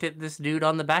ever looked at this dude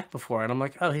on the back before, and I'm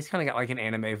like, oh, he's kind of got like an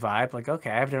anime vibe. Like, okay,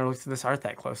 I've never looked at this art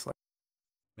that closely.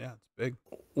 Yeah, it's big.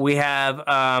 We have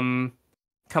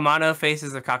Kamano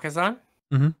Faces of Kakazan,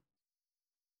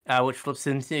 which flips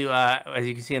into, as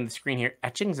you can see on the screen here,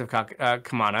 Etchings of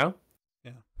Kamano.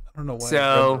 Yeah, I don't know why I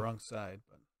grabbed the wrong side,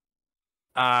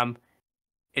 but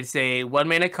it's a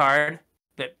 1-mana card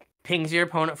that pings your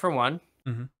opponent for 1,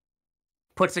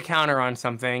 puts a counter on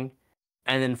something,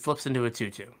 and then flips into a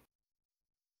 2/2.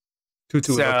 2/2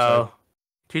 is upside.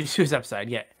 2/2 is upside,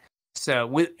 yeah.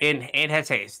 So and has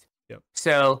haste. Yep.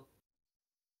 So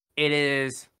it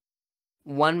is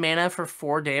 1 mana for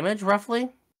 4 damage,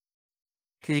 roughly.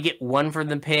 Because you get 1 from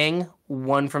the ping,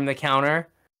 1 from the counter,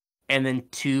 and then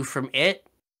 2 from it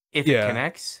if it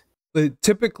connects.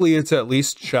 Typically, it's at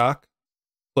least shock.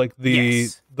 Like the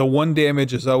 1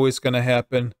 damage is always going to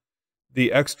happen.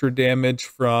 The extra damage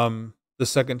from the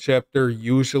second chapter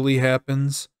usually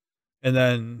happens, and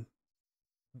then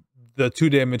the 2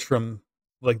 damage from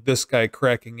like this guy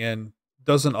cracking in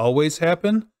doesn't always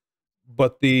happen,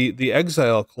 but the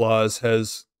exile clause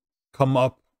has come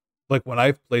up like when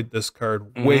I've played this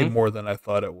card way more than I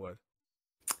thought it would.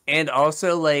 And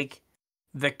also like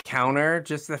the counter,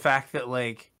 just the fact that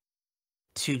like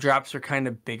 2 drops are kind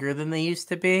of bigger than they used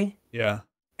to be. Yeah.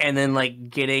 And then like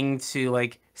getting to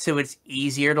like so it's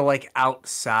easier to like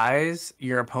outsize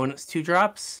your opponent's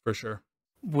 2-drops For sure.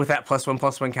 with that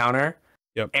 +1/+1 counter.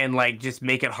 Yep. And like just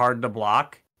make it hard to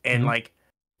block. And like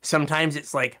sometimes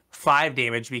it's like 5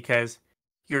 damage because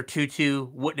your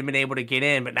 2/2 wouldn't have been able to get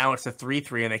in, but now it's a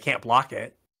 3/3 and they can't block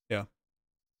it. Yeah.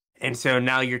 And so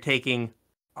now you're taking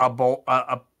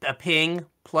a ping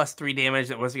plus 3 damage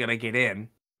that wasn't gonna get in.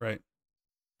 Right.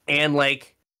 And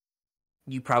like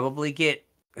you probably get,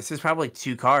 this is probably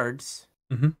 2 cards.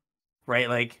 Right?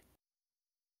 Like,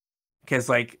 because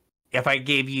like if I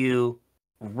gave you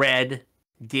red,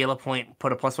 deal a point,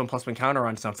 put a +1/+1 counter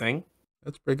on something.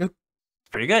 That's pretty good.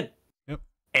 Pretty good. Yep.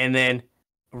 And then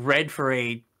red for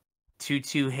a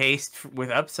 2/2 haste with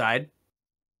upside.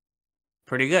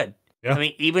 Pretty good. Yeah. I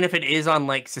mean, even if it is on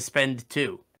like suspend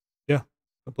 2. Yeah.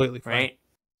 Completely fine.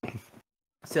 Right?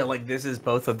 So like this is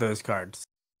both of those cards.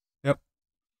 Yep.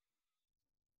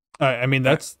 I mean,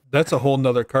 that's a whole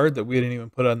nother card that we didn't even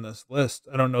put on this list.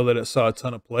 I don't know that it saw a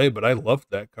ton of play, but I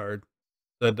loved that card.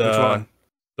 That Which one?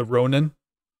 The Ronin.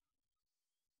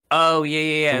 Oh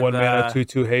yeah. The 1 mana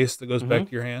 2/2 haste that goes back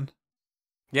to your hand.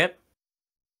 Yep.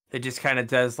 It just kind of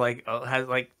does like has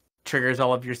like triggers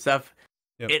all of your stuff.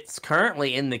 Yep. It's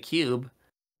currently in the cube.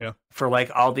 Yeah. For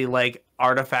like all the like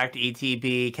artifact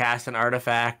ETB, cast an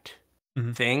artifact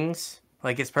things.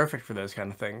 Like it's perfect for those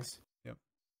kind of things. Yep.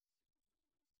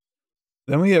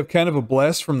 Then we have kind of a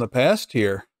blast from the past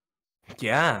here.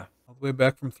 Yeah. All the way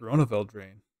back from Throne of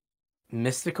Eldraine.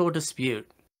 Mystical Dispute.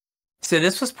 So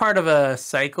this was part of a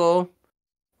cycle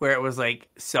where it was like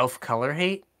self-color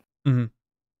hate.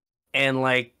 And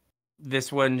like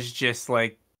this one's just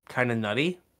like kind of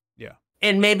nutty. Yeah.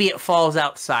 And maybe it falls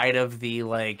outside of the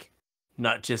like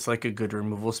not just like a good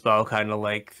removal spell kind of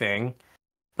like thing.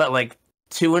 But like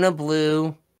 2 and a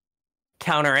blue,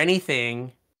 counter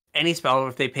anything, any spell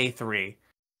if they pay 3.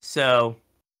 So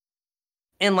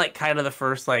in like kind of the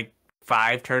first like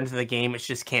 5 turns of the game, it's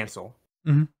just cancel.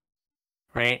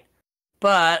 Right?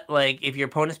 But like if your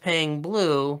opponent's paying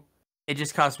blue, it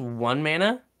just costs 1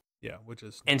 mana. Yeah, which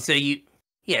is and so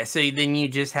then you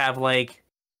just have like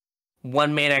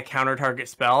 1 mana counter target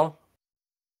spell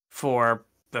for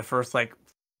the first like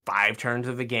 5 turns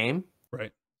of the game.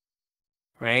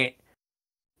 Right.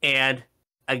 And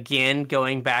again,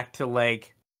 going back to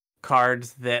like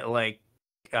cards that like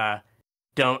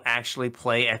don't actually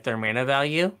play at their mana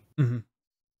value.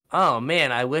 Oh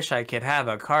man, I wish I could have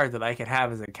a card that I could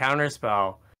have as a counter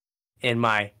spell in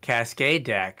my Cascade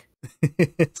deck.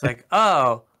 It's like,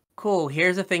 oh, cool.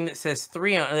 Here's a thing that says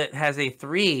 3 that has a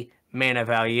 3 mana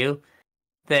value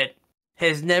that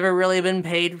has never really been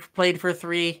played for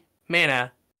 3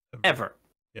 mana ever.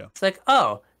 Yeah. It's like,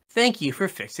 oh, thank you for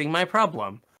fixing my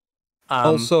problem.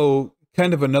 Also,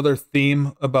 kind of another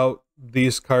theme about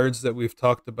these cards that we've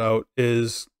talked about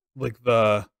is like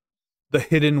the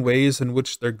hidden ways in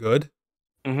which they're good.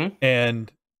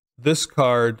 And this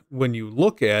card, when you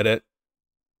look at it,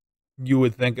 you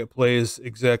would think it plays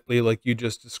exactly like you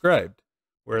just described,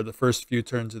 where the first few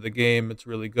turns of the game, it's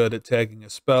really good at tagging a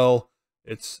spell.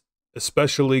 It's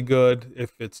especially good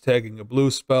if it's tagging a blue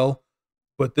spell.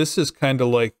 But this is kind of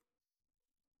like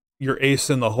your ace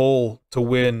in the hole to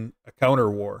win a counter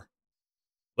war.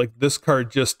 Like this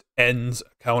card just ends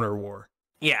a counter war.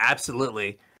 Yeah,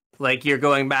 absolutely. Like you're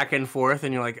going back and forth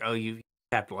and you're like, oh, you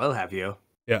tapped low, have you?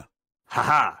 Yeah.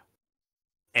 Haha.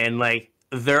 And like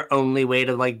their only way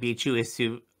to like beat you is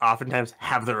to oftentimes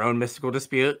have their own mystical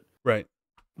dispute. Right.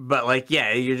 But like,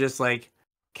 yeah, you're just like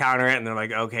counter it and they're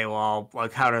like, okay, well, I'll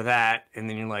counter that. And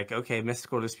then you're like, okay,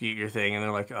 mystical dispute your thing. And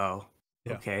they're like, oh,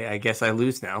 okay, I guess I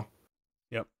lose now.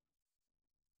 Yep.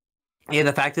 Yeah,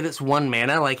 the fact that it's 1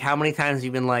 mana, like how many times have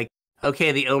you been like,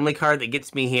 okay, the only card that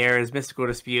gets me here is mystical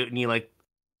dispute, and you like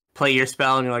play your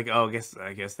spell and you're like, oh,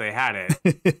 I guess they had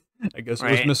it. I guess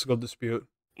it was mystical dispute.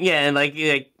 Yeah, and like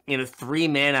 3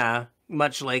 mana,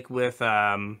 much like with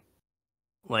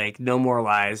like No More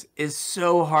Lies, is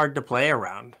so hard to play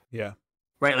around. Yeah.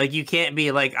 Right, like you can't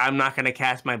be like, I'm not gonna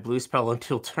cast my blue spell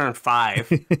until turn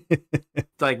 5.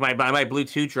 Like my blue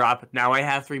 2-drop. Now I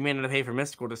have 3 mana to pay for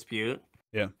mystical dispute.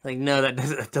 Yeah. Like no,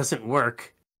 that doesn't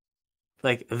work.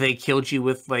 Like they killed you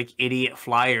with like idiot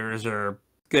flyers, or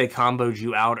they comboed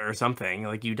you out or something.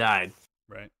 Like you died.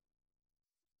 Right.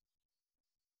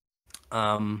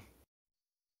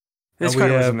 This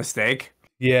card was a mistake.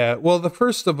 Yeah, well, the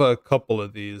first of a couple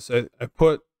of these. I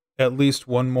put at least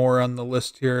one more on the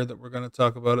list here that we're going to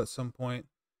talk about at some point.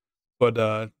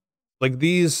 But like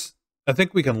these, I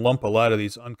think we can lump a lot of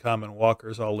these uncommon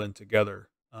walkers all in together.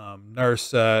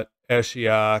 Narset,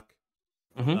 Ashiok,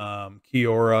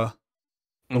 Kiora,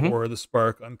 War of the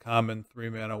Spark, uncommon 3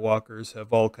 mana walkers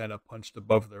have all kind of punched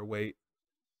above their weight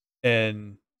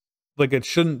And like, it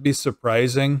shouldn't be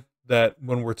surprising that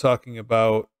when we're talking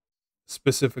about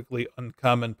specifically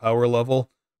uncommon power level,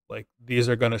 like these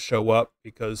are going to show up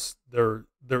because there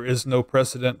is no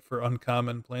precedent for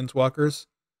uncommon planeswalkers.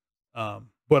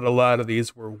 But a lot of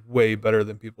these were way better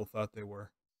than people thought they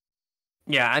were.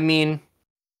 Yeah, I mean,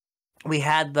 we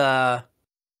had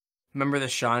remember the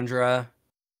Chandra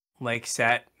like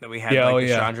set that we had, like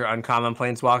the Chandra uncommon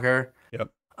planeswalker. Yep.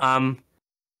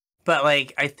 But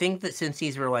like I think that since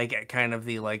these were like at kind of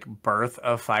the like birth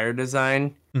of fire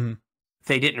design,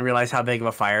 they didn't realize how big of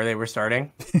a fire they were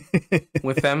starting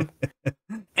with them.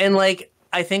 And like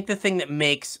I think the thing that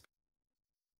makes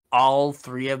all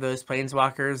three of those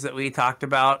planeswalkers that we talked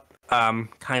about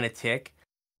kind of tick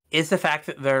is the fact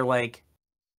that they're like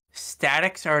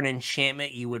statics are an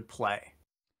enchantment you would play.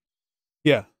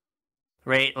 Yeah.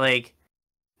 Right? Like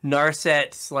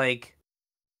Narset's like,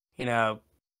 you know,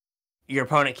 your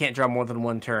opponent can't draw more than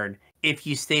one turn. If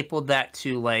you stapled that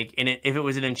to like, and if it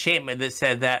was an enchantment that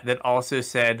said that also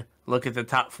said, look at the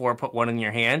top 4, put 1 in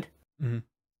your hand,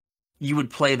 you would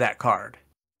play that card.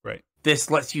 Right.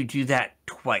 This lets you do that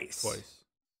twice.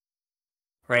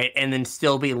 Right? And then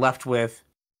still be left with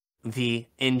the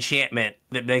enchantment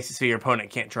that makes it so your opponent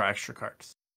can't draw extra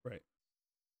cards. Right.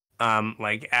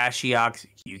 Like Ashiok,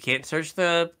 you can't search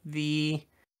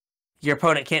your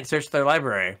opponent can't search their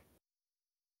library.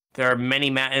 There are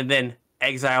many and then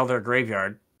exile their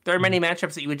graveyard. There are many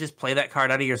matchups that you would just play that card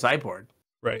out of your sideboard.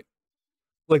 Right.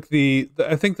 Like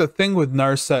I think the thing with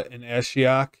Narset and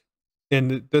Ashiok,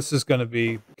 and this is going to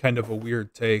be kind of a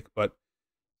weird take, but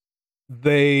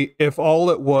if all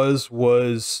it was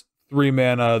 3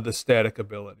 mana, the static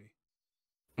ability,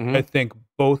 I think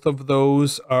both of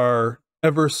those are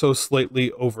ever so slightly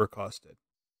overcosted.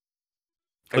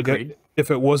 Agreed. If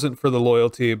it wasn't for the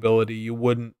loyalty ability, you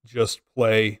wouldn't just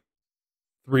play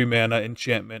 3 mana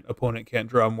enchantment, opponent can't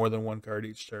draw more than 1 card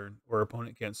each turn, or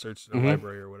opponent can't search their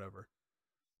library or whatever.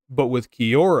 But with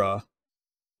Kiora,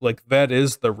 like that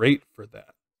is the rate for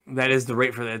that. That is the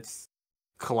rate for that. It's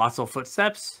Colossal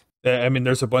Footsteps. I mean,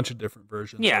 there's a bunch of different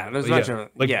versions. Yeah, there's a bunch of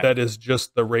that is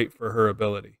just the rate for her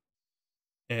ability.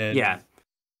 And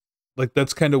like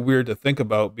that's kind of weird to think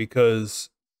about because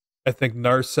I think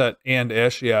Narset and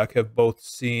Ashiok have both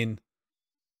seen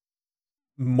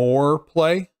more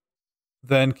play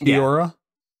than Kiora.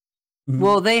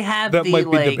 Well, they have that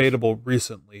might be debatable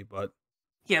recently, but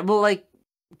well, like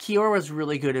Kiora was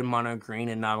really good in mono green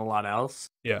and not a lot else.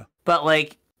 Yeah, but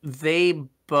like they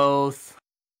both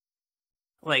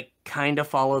like kind of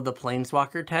follow the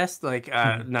Planeswalker test, like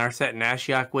Narset and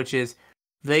Ashiok, which is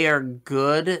they are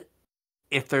good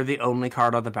if they're the only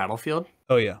card on the battlefield.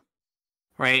 Oh yeah,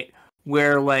 right.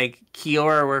 Where like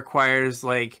Kiora requires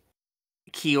like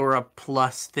Kiora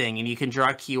plus thing, and you can draw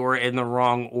Kiora in the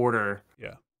wrong order.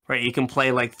 Yeah. Right. You can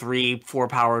play like 3-4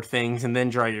 powered things and then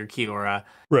draw your Kiora,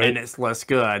 and it's less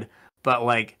good. But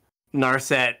like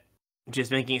Narset,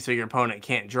 just making it so your opponent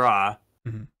can't draw,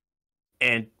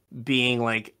 and being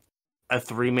like a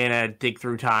 3 mana dig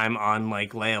through time on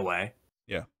like layaway.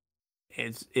 Yeah.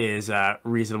 Is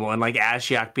reasonable. And like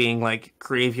Ashiok being like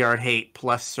graveyard hate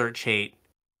plus search hate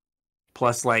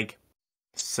plus like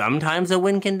sometimes a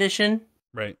win condition.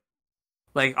 Right.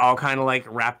 Like all kind of like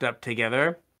wrapped up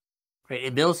together. Right.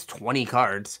 It builds 20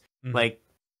 cards. Like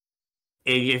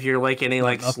if you're like in a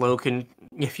like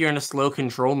if you're in a slow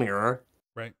control mirror,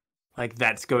 right? Like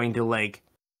that's going to like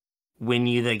win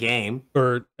you the game.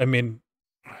 Or I mean,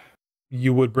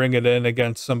 you would bring it in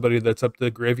against somebody that's up to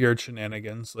graveyard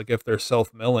shenanigans. Like if they're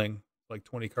self-milling, like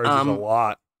 20 cards is a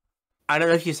lot. I don't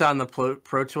know if you saw on the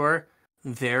Pro Tour,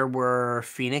 there were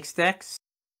Phoenix decks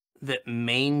that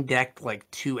main decked like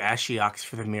 2 Ashioks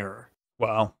for the mirror.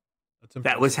 Wow.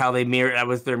 That was how they that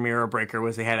was their mirror breaker,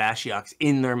 was they had Ashioks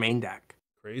in their main deck.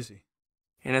 Crazy.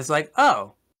 And it's like,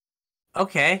 oh,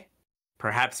 okay.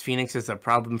 Perhaps Phoenix is a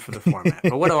problem for the format.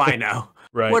 But what do I know?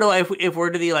 Right. What do I, if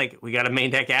we're to be like, we got a main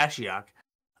deck Ashiok.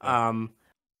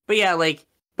 But yeah, like,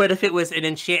 but if it was an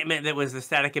enchantment that was the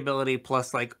static ability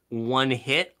plus like 1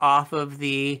 hit off of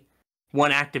the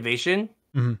 1 activation,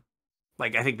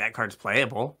 like I think that card's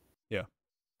playable. Yeah.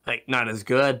 Like not as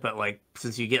good, but like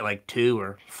since you get like 2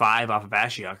 or 5 off of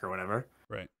Ashiok or whatever.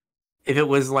 Right. If it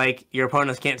was like your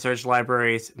opponents can't search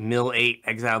libraries, mill 8,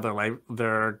 exile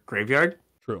their graveyard.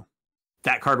 True.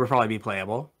 That card would probably be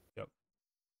playable. Yep.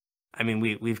 I mean,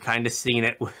 we've kind of seen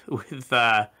it with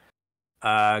Go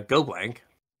Blank.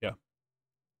 Yeah.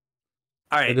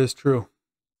 All right. It is true.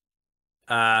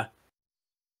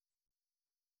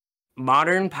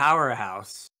 Modern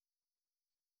Powerhouse.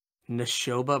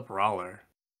 Neshoba Brawler.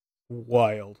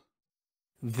 Wild.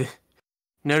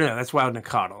 No, that's Wild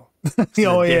Nicodle.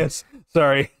 Oh yes,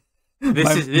 sorry.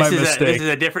 This is mistake.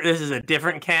 this is a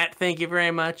different cat. Thank you very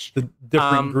much. The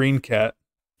different green cat.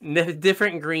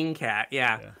 Different green cat.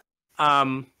 Yeah.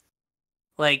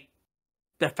 Like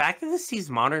the fact that this sees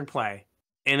modern play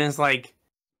and is like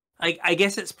I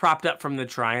guess it's propped up from the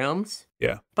Triomes.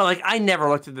 Yeah. But like I never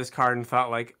looked at this card and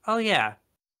thought like, oh yeah,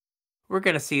 we're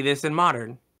gonna see this in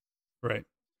modern. Right.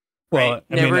 Well, right?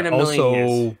 Never in a million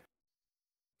years.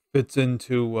 Fits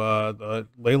into the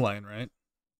ley line, right?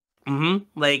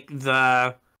 Like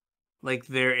I've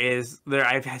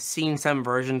seen some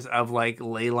versions of like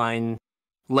leyline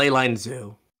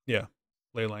zoo. Yeah.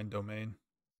 Leyline domain.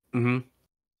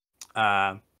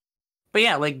 But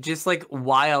yeah, like just like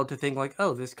wild to think like,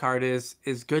 oh, this card is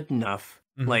good enough.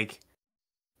 Like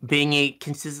being a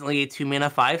consistently a 2-mana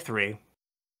 5/3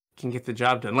 can get the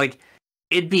job done. Like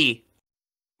it'd be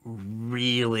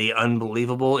really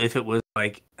unbelievable if it was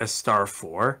like a star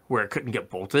 4 where it couldn't get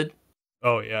bolted.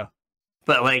 Oh yeah.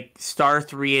 But like star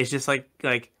 3 is just like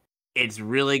it's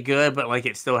really good, but like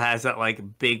it still has that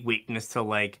like big weakness to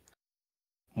like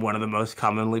one of the most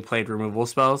commonly played removal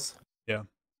spells. Yeah.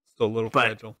 Still a little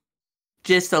fragile.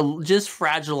 Just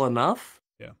fragile enough.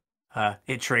 Yeah.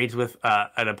 It trades with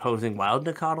an opposing Wild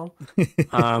Nicodle.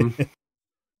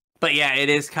 But yeah, it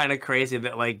is kind of crazy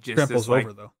that like just tramples this, like,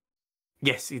 over though.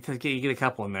 Yes, you get a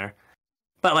couple in there.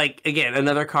 But like again,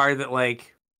 another card that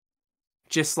like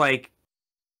just like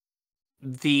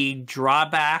the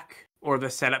drawback or the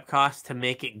setup cost to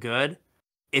make it good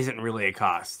isn't really a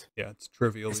cost. Yeah, it's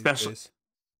trivial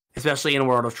especially in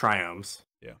World of Triomes.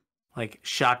 Yeah. Like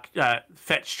shock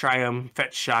fetch Triome,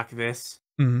 fetch shock this.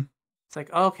 It's like,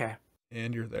 oh, okay.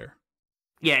 And you're there.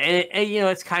 Yeah, and you know,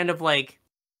 it's kind of like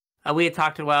we had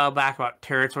talked a while back about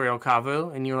Territorial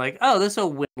Kavu, and you were like, oh, this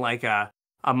will win like a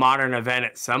modern event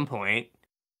at some point.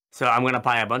 So I'm gonna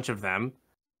buy a bunch of them.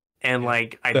 And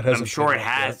like I'm sure it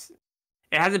has. Yet.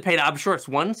 It hasn't paid. I'm sure it's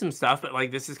won some stuff, but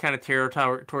like this is kind of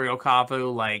Territorial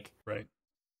Kavu, like right.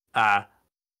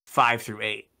 5 through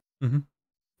 8,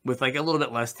 with like a little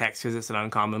bit less text because it's an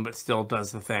uncommon, but still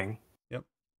does the thing. Yep.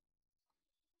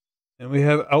 And we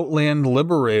have Outland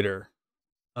Liberator,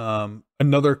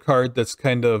 another card that's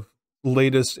kind of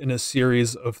latest in a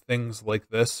series of things like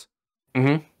this.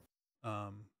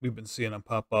 We've been seeing them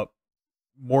pop up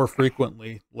more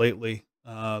frequently lately.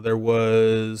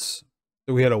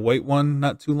 We had a white one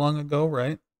not too long ago,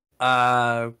 right?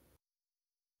 Cathar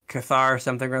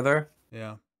something or other.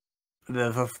 Yeah.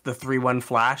 The 3/1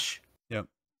 flash. Yep.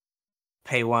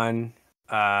 Pay 1.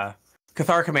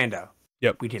 Cathar Commando.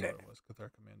 Yep. We did it. It was Cathar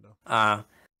Commando.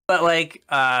 But like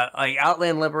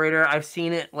Outland Liberator, I've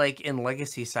seen it like in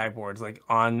Legacy sideboards, like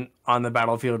on the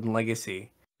battlefield in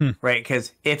Legacy. Right?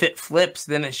 Because if it flips,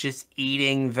 then it's just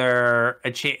eating their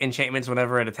enchantments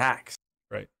whenever it attacks.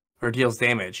 Right. Or deals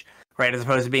damage. Right? As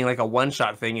opposed to being like a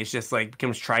one-shot thing, it's just like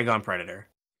becomes Trigon Predator.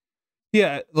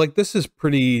 Yeah, like this is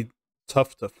pretty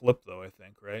tough to flip though, I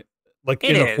think, right? Like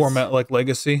in a format like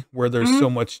Legacy, where there's so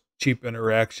much cheap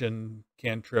interaction,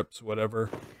 cantrips, whatever.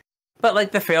 But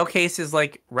like the fail case is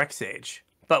like Rexage,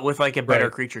 but with like a better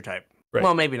creature type. Right.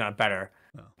 Well, maybe not better.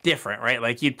 No. Different, right?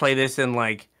 Like you'd play this in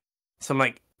like some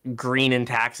like green and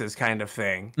taxes kind of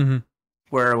thing.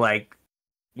 Where like,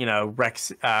 you know,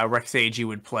 Rexage you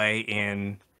would play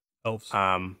in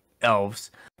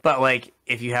elves. But like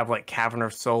if you have like Cavern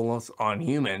of Souls on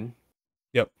human,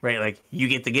 yep. Right, like you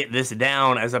get to get this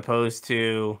down as opposed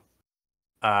to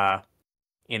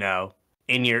you know,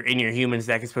 in your humans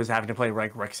deck as opposed to having to play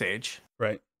like Rexage.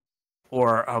 Right.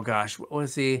 Or oh gosh, what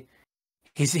was he?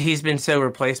 He's been so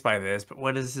replaced by this, but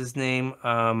what is his name?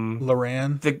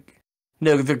 Loran?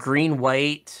 The green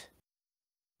white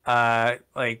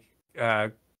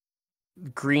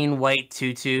green white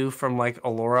 2/2 from like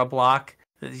Allura block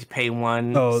that you pay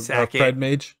 1 sack Pride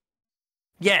Mage?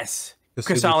 Yes.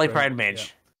 Kasali Pride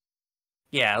Mage.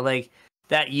 Yeah, like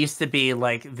that used to be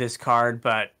like this card,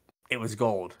 but it was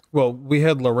gold. Well, we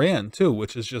had Loran too,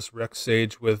 which is just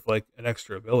Rexage with like an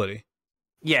extra ability.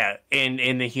 Yeah,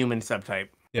 in the human subtype.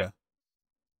 Yeah.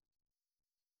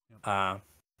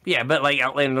 Yeah, but like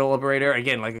Outland Liberator,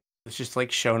 again, like it's just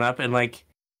like shown up, and like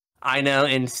I know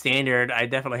in Standard, I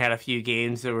definitely had a few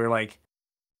games that were like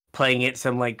playing it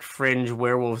some like fringe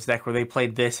werewolves deck where they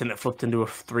played this and it flipped into a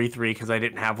 3/3 because I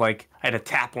didn't have like I had a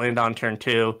tap land on turn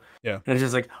 2. Yeah. And it's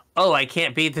just like, oh, I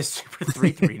can't beat this super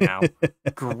 3/3 now.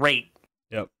 Great.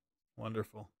 Yep.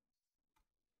 Wonderful.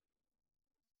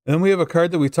 And then we have a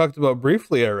card that we talked about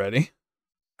briefly already.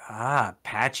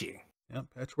 Patchy. Yeah,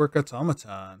 Patchwork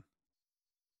Automaton.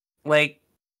 Like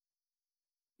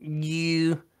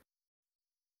the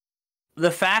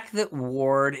fact that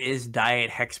Ward is diet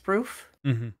hexproof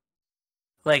Mm-hmm.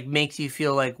 like makes you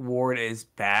feel like ward is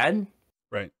bad.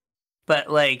 Right.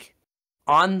 But like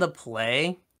on the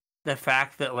play, the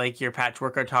fact that like your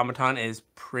Patchwork Automaton is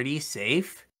pretty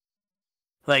safe,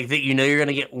 like that you're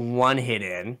gonna get one hit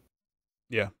in,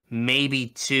 Yeah. maybe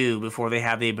two before they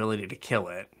have the ability to kill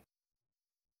it,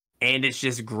 and it's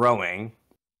just growing.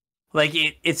 Like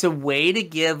it's a way to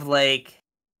give like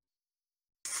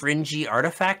fringy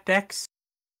artifact decks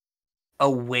a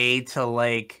way to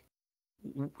like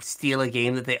steal a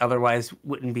game that they otherwise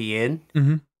wouldn't be in.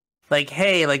 Mm-hmm. Like,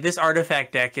 hey, like this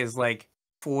artifact deck is like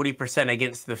 40%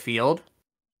 against the field.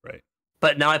 Right.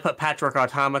 But now I put Patchwork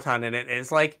Automaton in it, and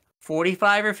it's like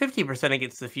 45 or 50%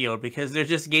 against the field because there's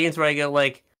just games where I go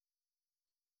like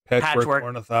Patchwork.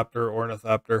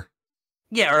 Ornithopter.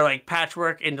 Yeah, or like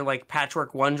Patchwork into like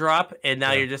Patchwork 1-drop, and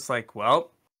now you're just like,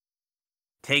 well,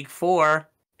 take 4,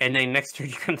 and then next turn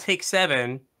you're gonna take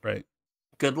 7. Right.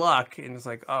 Good luck. And it's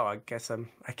like, oh, I guess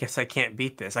I can't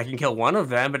beat this. I can kill one of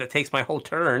them, but it takes my whole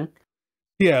turn.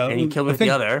 Yeah, and you kill me with the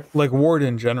other. Like Ward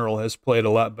in general has played a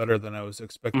lot better than I was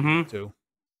expecting it to.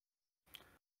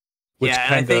 Which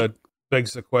kind of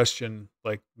begs the question,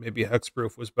 like maybe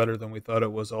Hexproof was better than we thought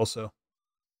it was also.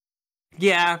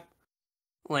 Yeah,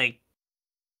 like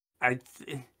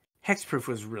Hexproof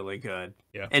was really good.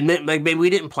 Yeah, and like maybe we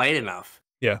didn't play it enough.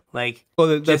 Yeah, like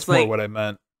well, that's more what I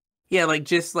meant. Yeah, like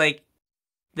just like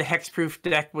the Hexproof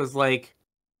deck was like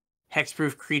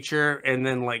Hexproof creature and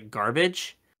then like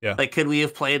garbage. Yeah, like could we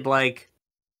have played like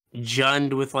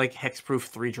Jund with like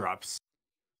Hexproof 3-drops?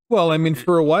 Well, I mean,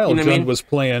 for a while, Jund was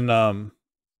playing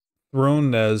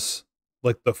Throne as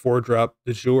like the 4-drop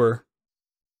de jour.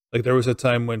 Like there was a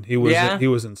time when he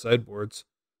was in sideboards.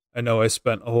 I know I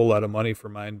spent a whole lot of money for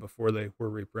mine before they were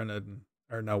reprinted and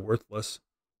are now worthless.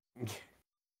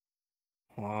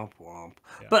 Womp womp.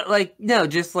 Yeah. But like no,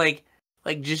 just like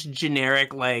just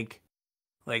generic like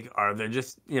are there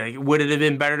just would it have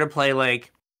been better to play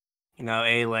like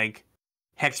a like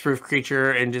Hexproof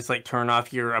creature and just like turn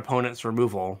off your opponent's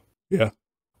removal? Yeah.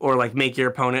 Or like make your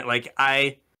opponent like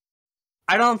I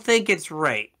don't think it's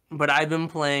right, but I've been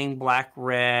playing black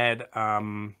red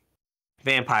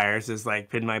vampires as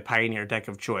like been my pioneer deck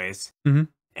of choice. Mm-hmm.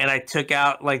 And I took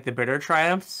out like the Bitter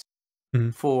Triumphs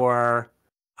for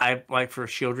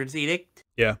Shieldred's Edict.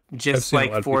 Yeah. Just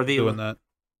like for the doing that.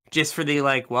 Just for the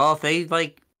like, well, if they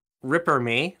like Ripper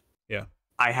me, yeah,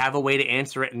 I have a way to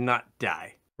answer it and not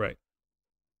die. Right.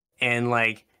 And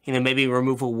like, maybe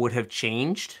removal would have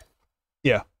changed.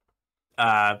 Yeah.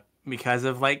 Because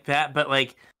of like that. But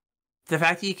like the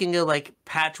fact that you can go like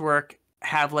Patchwork,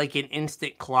 have like an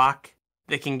instant clock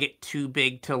that can get too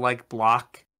big to like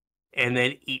block and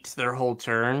then eats their whole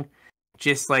turn,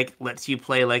 just like lets you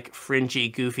play like fringy,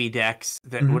 goofy decks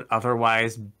that would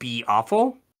otherwise be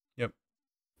awful. Yep.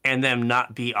 And them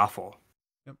not be awful.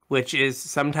 Yep. Which is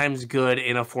sometimes good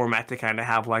in a format to kind of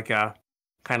have like a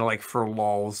kind of like for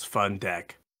lulz fun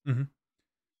deck. Mm-hmm.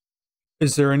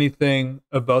 Is there anything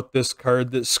about this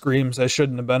card that screams I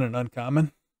shouldn't have been an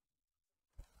uncommon?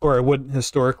 Or it wouldn't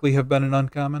historically have been an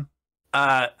uncommon?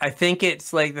 I think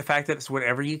it's like the fact that it's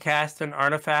whenever you cast an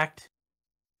artifact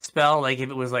spell, like if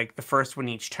it was like the first one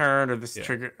each turn, or this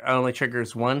trigger only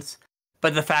triggers once.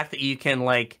 But the fact that you can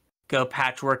like go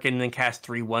Patchwork and then cast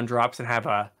 3 1-drops and have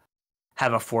a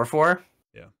 4/4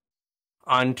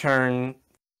 on turn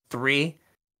 3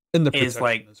 in the protection is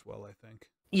like as well, I think.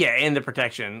 Yeah, in the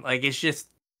protection. Like it's just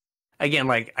again,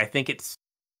 like I think it's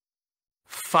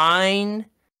fine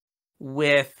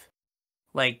with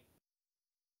like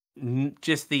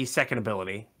just the second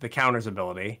ability, the counters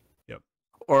ability. Yep.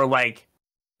 Or like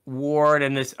Ward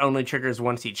and this only triggers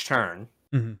once each turn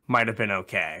might have been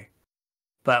okay.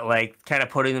 But like kind of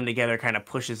putting them together kind of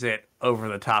pushes it over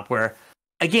the top where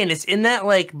again, it's in that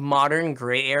like modern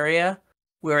gray area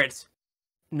where it's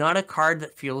not a card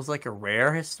that feels like a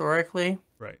rare historically.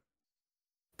 Right.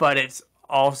 But it's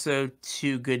also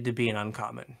too good to be an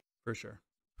uncommon. For sure.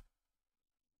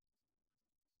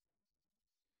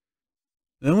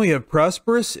 Then we have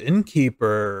Prosperous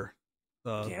Innkeeper.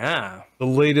 The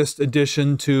latest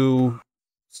addition to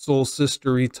Soul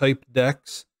Sistery type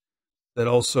decks that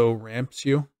also ramps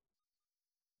you.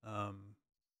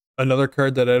 Another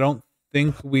card that I don't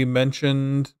think we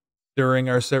mentioned during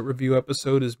our set review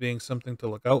episode as being something to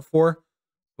look out for,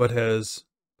 but has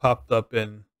popped up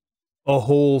in a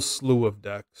whole slew of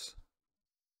decks.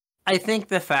 I think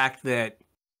the fact that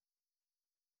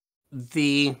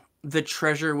the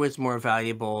treasure was more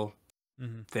valuable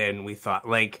than we thought,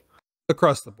 like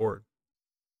across the board.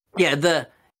 Yeah,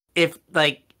 if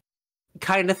like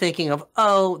kind of thinking of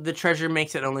the treasure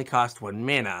makes it only cost 1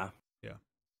 mana. Yeah.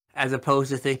 As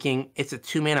opposed to thinking it's a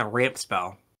 2 mana ramp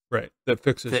spell. Right. That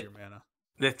fixes your mana.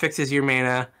 That fixes your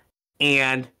mana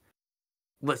and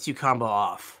lets you combo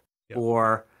off. Yep.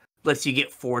 Or lets you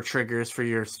get 4 triggers for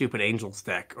your stupid Angels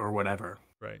deck or whatever.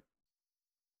 Right.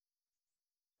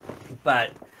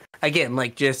 But again,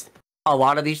 like, just a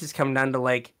lot of these just come down to,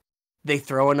 like, they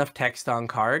throw enough text on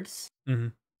cards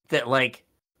that, like,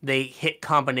 they hit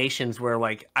combinations where,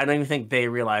 like, I don't even think they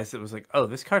realized it was like, oh,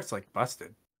 this card's, like,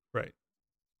 busted. Right.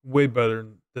 Way better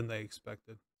than they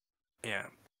expected. Yeah.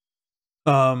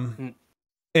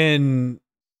 And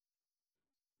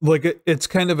like it's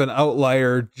kind of an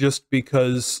outlier just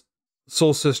because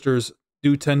Soul Sisters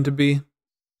do tend to be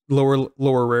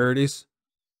lower rarities.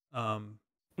 I'm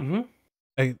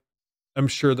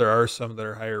sure there are some that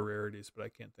are higher rarities, but I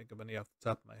can't think of any off the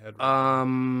top of my head.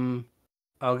 Right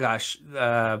oh gosh,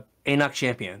 Enoch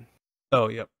Champion. Oh,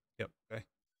 yep, okay.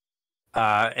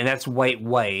 And that's white,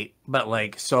 but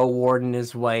like Soul Warden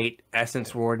is white,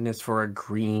 Essence Warden is for a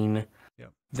green.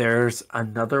 Yep. There's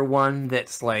another one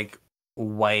that's like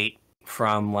white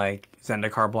from like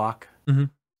Zendikar block.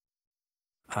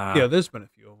 Yeah, there's been a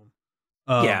few of them.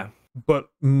 Yeah. But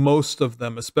most of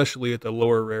them, especially at the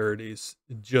lower rarities,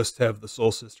 just have the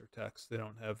Soul Sister text. They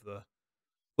don't have the,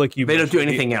 like you. They don't do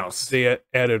anything else. They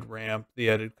added ramp, they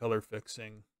added color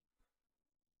fixing.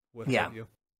 What have you?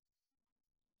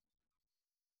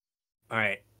 All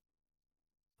right.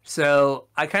 So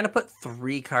I kind of put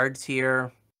 3 cards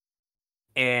here,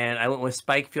 and I went with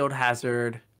Spikefield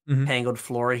Hazard, Tangled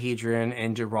Florahedron,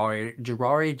 and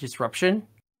Jirari Disruption.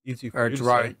 Easy for you to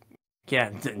say.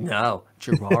 Yeah, no,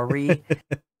 Jirari,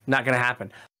 not gonna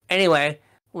happen. Anyway,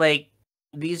 like,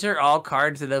 these are all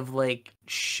cards that have like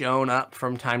shown up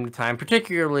from time to time,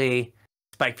 particularly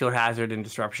Spikefield Hazard and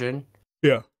Disruption.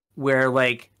 Yeah, where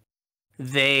like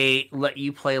they let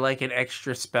you play like an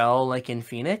extra spell, like in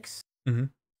Phoenix.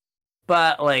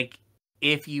 But like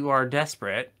if you are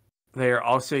desperate, they're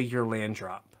also your land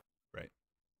drop. Right.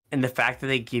 And the fact that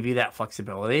they give you that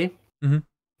flexibility.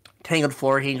 Tangled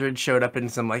Florahedron showed up in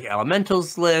some like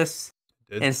elementals lists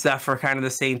and stuff for kind of the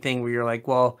same thing where you're like,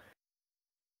 well,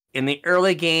 in the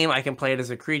early game I can play it as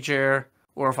a creature,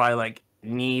 or if I like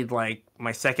need like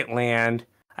my second land,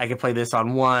 I can play this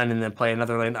on 1 and then play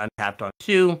another land untapped on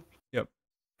 2. Yep.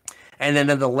 And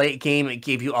then in the late game it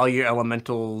gave you all your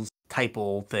elementals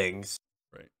typal things.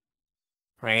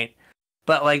 Right?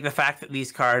 But like the fact that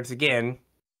these cards, again,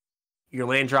 your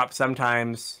land drop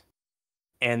sometimes,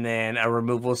 and then a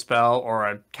removal spell or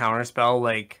a counter spell,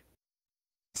 like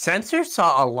Censor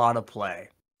saw a lot of play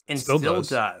and still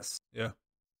does. Yeah.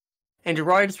 And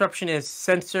Jirari Disruption is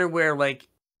Censor where like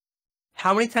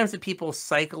how many times did people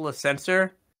cycle a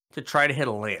Censor to try to hit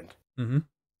a land?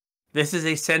 This is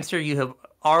a Censor you have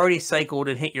already cycled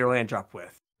and hit your land drop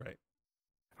with.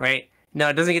 Right? Now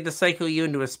it doesn't get to cycle you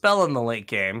into a spell in the late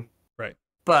game.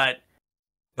 But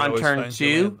on turn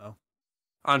 2,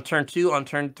 on turn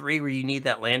 3, where you need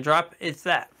that land drop, it's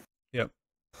that. Yep.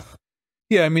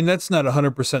 Yeah, I mean, that's not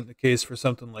 100% the case for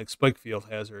something like Spikefield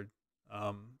Hazard.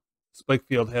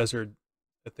 Spikefield Hazard,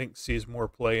 I think, sees more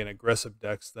play in aggressive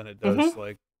decks than it does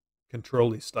like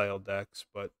control-y style decks,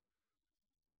 but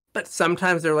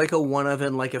sometimes they're like a one of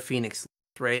in like a Phoenix,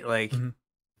 right? Like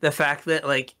the fact that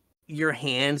like your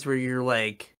hands where you're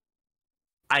like,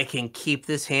 I can keep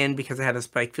this hand because I had a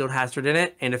Spikefield Hazard in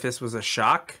it, and if this was a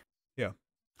shock,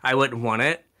 I wouldn't want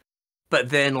it. But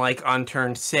then like on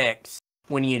turn 6,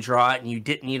 when you draw it and you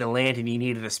didn't need a land and you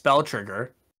needed a spell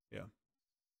trigger,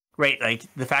 right? Like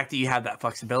the fact that you have that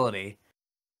flexibility.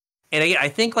 And again, I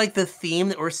think like the theme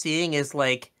that we're seeing is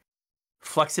like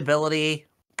flexibility,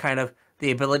 kind of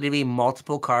the ability to be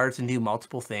multiple cards and do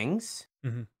multiple things.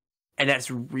 And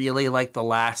that's really like the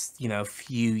last,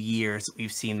 few years that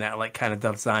we've seen that like kind of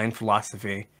design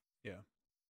philosophy.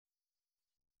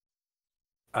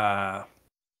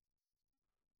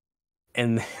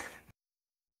 And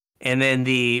then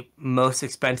the most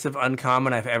expensive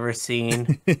uncommon I've ever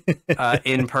seen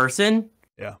in person.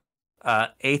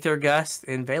 Aether Gust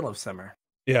and Veil of Summer.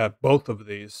 Yeah, both of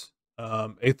these.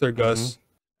 Aether Gust,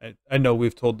 I know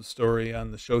we've told the story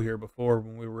on the show here before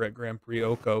when we were at Grand Prix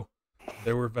Oko.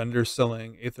 There were vendors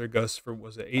selling Aether Gust for,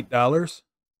 was it $8?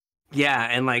 Yeah,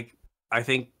 and like I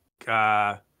think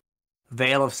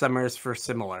Veil of Summers for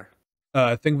similar.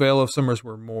 I think Veil of Summers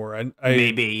were more.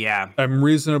 Maybe, yeah. I'm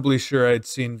reasonably sure I'd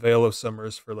seen Veil of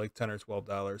Summers for like $10 or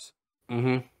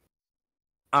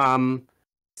 $12.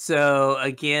 So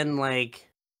again, like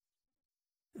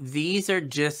these are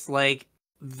just like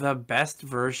the best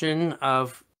version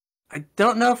of. I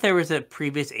don't know if there was a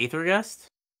previous Aether Gust,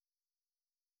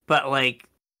 but like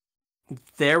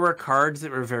there were cards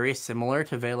that were very similar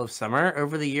to Veil of Summer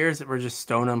over the years that were just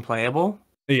stone unplayable.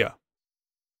 Yeah.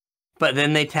 But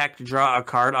then they tacked draw a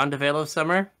card onto Veil of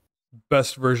Summer.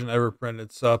 Best version ever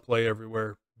printed. Saw play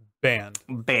everywhere. Banned.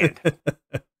 Banned.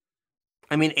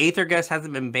 I mean, Aether Gust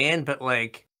hasn't been banned, but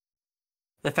like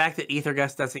the fact that Aether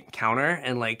Gust doesn't counter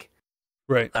and like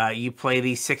right, you play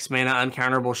the 6 mana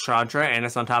uncounterable Chandra and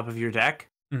it's on top of your deck,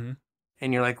 mm-hmm.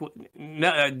 and you're like,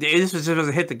 no, this was supposed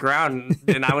to hit the ground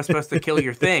and I was supposed to kill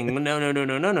your thing. No.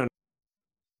 Yeah.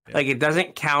 Like it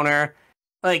doesn't counter.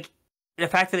 Like the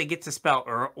fact that it gets a spell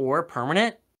or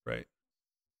permanent.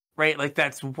 Right. Like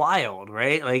that's wild.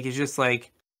 Right. Like it's just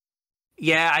like,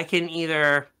 yeah, I can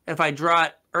either, if I draw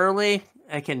it early,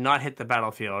 I can not hit the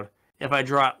battlefield. If I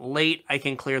draw it late, I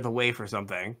can clear the way for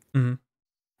something. Mm-hmm.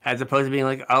 As opposed to being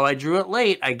like, oh, I drew it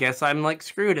late. I guess I'm like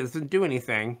screwed. It doesn't do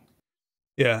anything.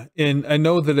 Yeah, and I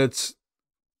know that it's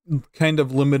kind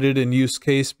of limited in use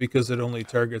case because it only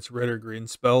targets red or green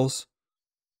spells,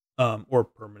 or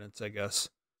permanents, I guess.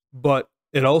 But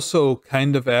it also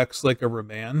kind of acts like a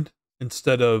remand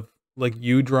instead of like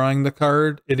you drawing the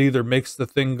card. It either makes the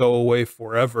thing go away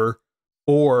forever,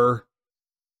 or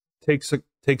takes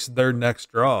their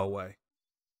next draw away.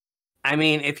 I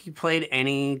mean, if you played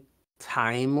any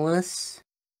Timeless,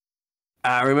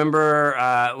 remember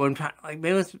when like maybe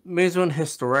it was when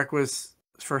Historic was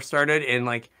first started and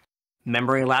like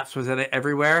Memory Lapse was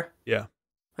everywhere. Yeah,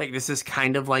 like this is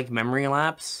kind of like Memory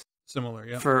Lapse, similar.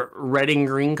 Yeah, for red and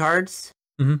green cards,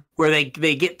 where they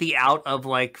get the out of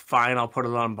like, fine, I'll put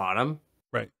it on bottom.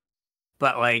 Right.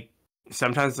 But like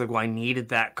sometimes like, well, I needed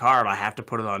that card, I have to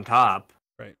put it on top.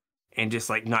 Right. And just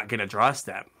like not get a draw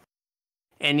step.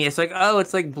 And it's like, oh,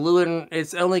 it's like blue and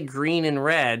it's only green and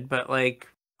red, but like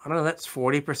I don't know, that's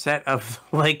 40% of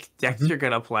like decks you're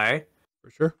gonna play.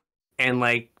 For sure. And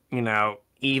like, you know,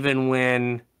 even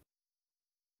when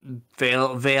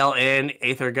Veil and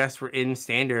Aether Gust were in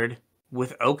standard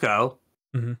with Oko,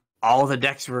 all the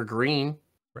decks were green.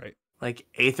 Right. Like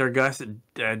Aether Gust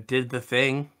did the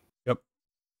thing. Yep.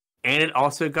 And it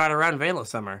also got around Veil of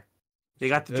Summer. They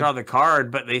got to draw the card,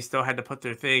 but they still had to put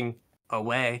their thing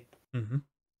away.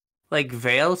 Like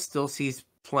Veil still sees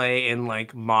play in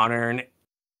like Modern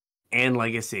and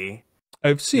Legacy.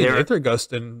 I've seen Aether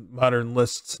Gust in Modern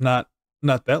lists not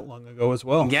that long ago as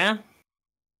well. Yeah.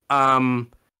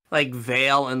 Like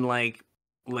Veil and like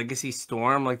Legacy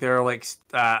Storm, like there are like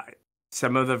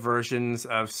some of the versions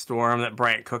of Storm that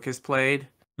Bryant Cook has played.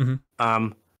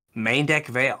 Main deck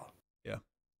Veil. Yeah.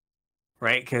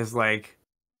 Right? Because like,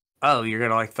 oh, you're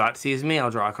gonna like Thoughtseize me?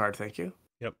 I'll draw a card, thank you.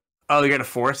 Yep. Oh, you're gonna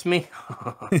force me?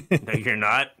 No, you're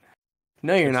not.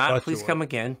 No, you're not. Please come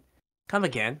again. Come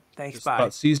again. Thanks. Just bye.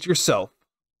 Thoughtseize yourself.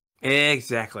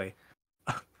 Exactly.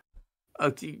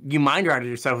 Oh, you mind routed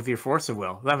yourself with your Force of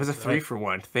Will. That was a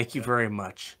 3-for-1. Thank you very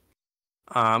much.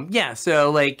 Yeah.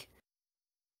 So like,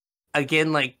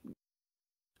 again, like,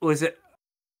 was it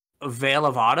Veil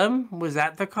of Autumn? Was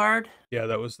that the card? Yeah,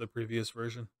 that was the previous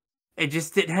version. It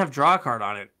just didn't have draw card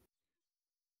on it.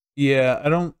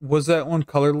 Yeah, was that one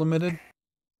color limited?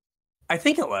 I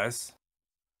think it was.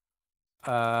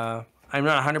 I'm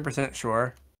not 100%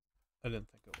 sure. I didn't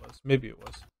think it was. Maybe it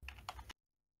was.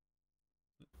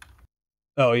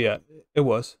 Oh, yeah, it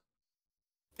was.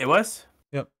 It was?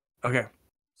 Yep. Okay.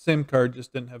 Same card,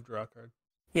 just didn't have draw card.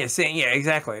 Yeah, yeah,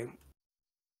 exactly.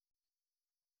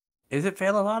 Is it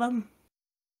Veil of Autumn?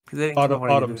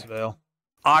 Autumn's Veil.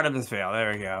 Autumn's Veil,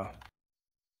 there we go.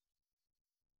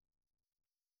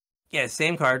 Yeah,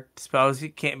 same card. Spells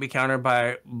can't be countered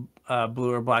by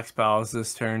blue or black spells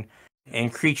this turn,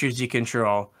 and creatures you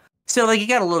control. So, like, you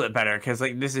got a little bit better, because,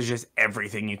 like, this is just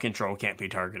everything you control can't be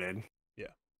targeted. Yeah.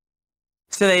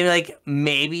 So they, like,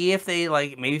 maybe if it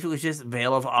was just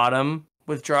Veil of Autumn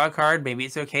with draw a card, maybe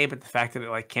it's okay, but the fact that it,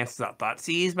 like, cancels out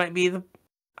Thoughtseize might be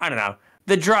I don't know.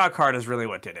 The draw card is really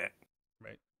what did it.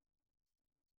 Right.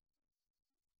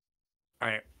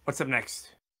 Alright, what's up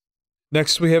next?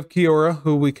 Next, we have Kiora,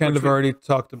 who we kind of already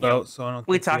talked about. Yep. So I don't.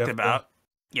 We talked about.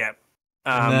 Yep.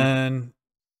 And then,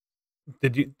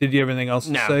 did you have anything else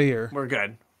to say? Or we're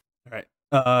good. All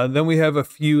right. Then we have a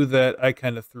few that I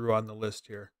kind of threw on the list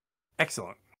here.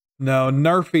 Excellent. Now,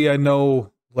 Narfi, I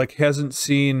know, like, hasn't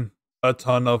seen a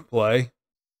ton of play,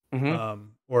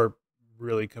 or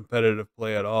really competitive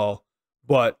play at all.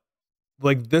 But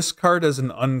like this card as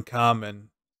an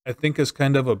uncommon, I think is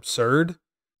kind of absurd.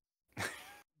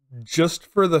 Just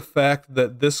for the fact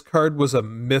that this card was a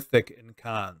mythic in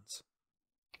cons.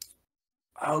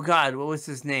 Oh God, what was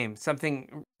his name?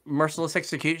 Something Merciless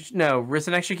Execution? No,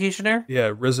 Risen Executioner?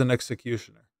 Yeah, Risen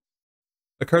Executioner.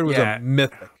 The card was a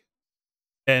mythic.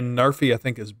 And Narfi, I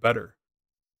think, is better.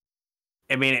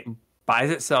 I mean, it buys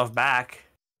itself back.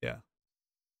 Yeah.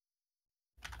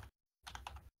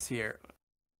 It's here.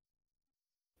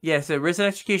 Yeah, so Risen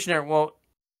Executioner, well,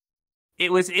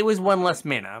 it was one less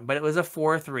mana, but it was a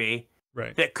 4/3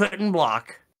 Right. that couldn't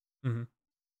block. Mm-hmm.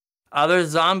 Other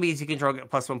zombies you control get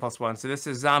 +1/+1. So this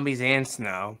is zombies and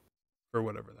snow. For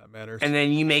whatever that matters. And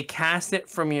then you may cast it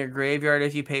from your graveyard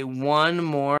if you pay 1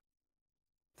 more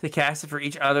to cast it for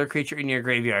each other creature in your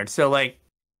graveyard. So like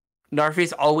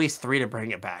Narfi's always 3 to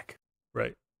bring it back.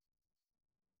 Right.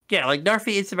 Yeah, like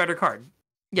Narfi is a better card.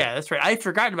 Yeah, that's right. I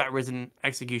forgot about Risen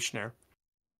Executioner.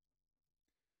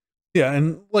 Yeah,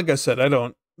 and like I said,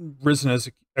 Risen as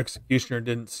Executioner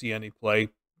didn't see any play,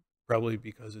 probably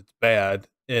because it's bad.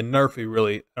 And Narfi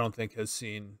really, I don't think, has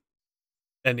seen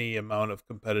any amount of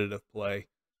competitive play.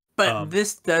 But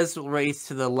this does raise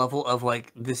to the level of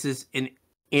like, this is an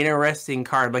interesting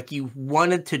card. Like you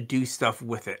wanted to do stuff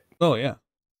with it. Oh yeah.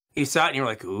 You saw it and you're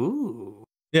like, ooh.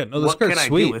 Yeah, no, this what card's can I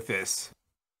sweet. do with this?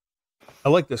 I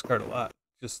like this card a lot.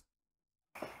 Just,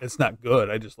 it's not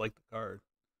good. I just like the card.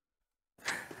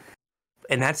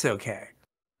 And that's okay.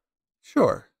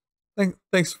 Sure.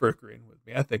 Thanks for agreeing with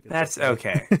me. I think that's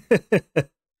okay.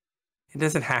 It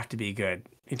doesn't have to be good.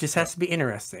 It just has to be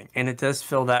interesting, and it does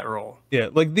fill that role. Yeah,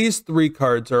 like these 3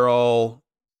 cards are all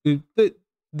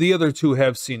the other 2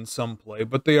 have seen some play,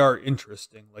 but they are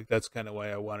interesting. Like that's kind of why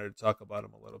I wanted to talk about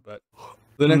them a little bit.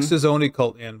 The next is Oni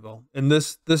Cult Anvil, and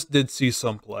this did see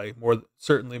some play,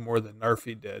 certainly more than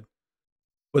Narfi did.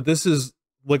 But this is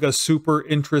like a super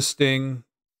interesting,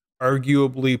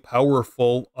 arguably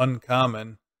powerful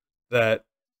uncommon that,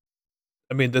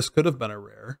 I mean, this could have been a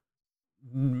rare.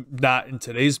 Not in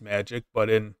today's Magic, but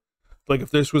in, like,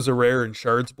 if this was a rare in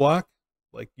Shards block,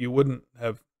 like, you wouldn't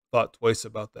have thought twice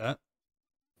about that.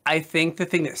 I think the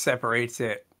thing that separates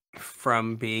it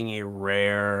from being a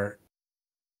rare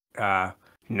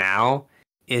now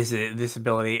is that this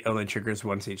ability only triggers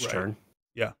once each turn.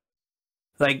 Yeah.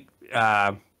 Like,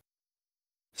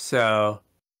 so,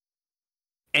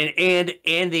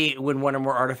 and the when one or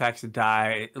more artifacts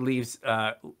die, it leave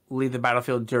the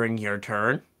battlefield during your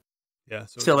turn. Yeah.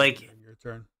 So like your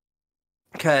turn.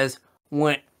 Because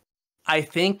when I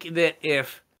think that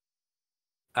if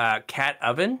Cat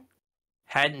Oven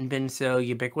hadn't been so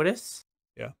ubiquitous,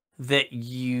 yeah, that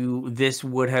this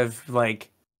would have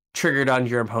like triggered on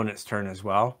your opponent's turn as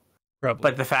well. Probably.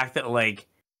 But the fact that like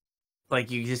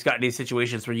you just got these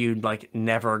situations where you like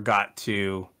never got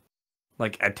to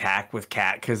like attack with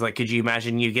Cat, because like, could you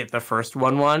imagine you get the first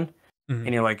 1/1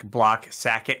 and you're like block,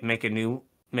 sack it, make a new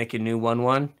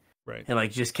 1/1, right? And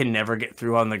like just can never get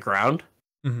through on the ground.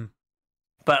 Mm-hmm.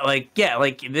 But like, yeah,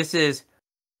 like this is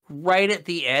right at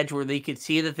the edge where they could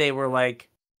see that they were like,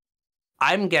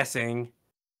 I'm guessing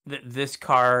that this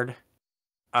card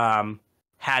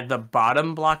had the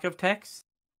bottom block of text,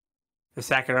 the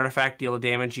sack an artifact, deal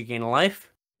damage, you gain a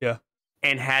life. Yeah.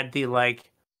 And had the like,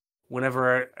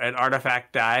 whenever an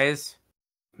artifact dies,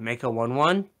 make a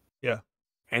 1/1. Yeah.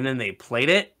 And then they played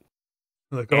it.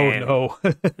 Like, oh no.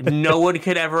 No one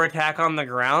could ever attack on the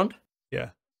ground. Yeah.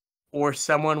 Or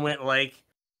someone went like,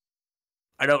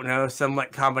 I don't know, some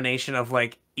like combination of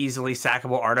like easily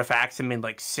sackable artifacts and made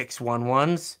like 6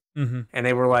 1/1s. Mm-hmm. And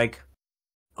they were like,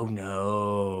 oh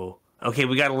no. Okay,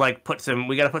 we gotta put some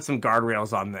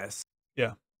guardrails on this.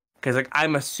 Yeah. Because like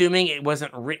I'm assuming it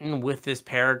wasn't written with this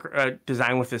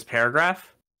designed with this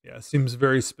paragraph. Yeah, it seems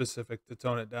very specific to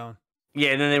tone it down.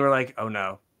 Yeah, and then they were like, oh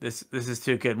no, this is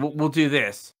too good. We'll do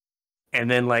this. And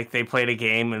then like they played a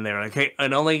game and they were like, hey,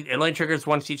 it only triggers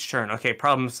once each turn. Okay,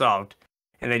 problem solved.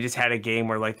 And they just had a game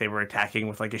where like they were attacking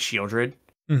with like a Shieldred.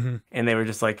 Mm-hmm. And they were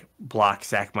just like, block,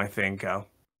 sack my thing, go.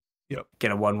 Yep.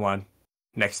 Get a 1/1.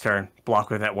 Next turn, block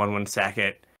with that 1/1, sack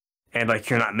it. And like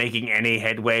you're not making any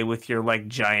headway with your like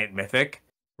giant mythic.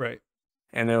 Right.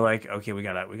 And they're like, okay, we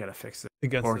gotta fix it.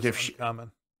 Against or this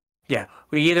uncommon. Yeah,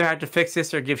 we either have to fix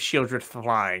this or give Shieldred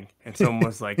flying. And someone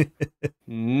was like,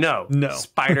 no,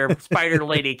 spider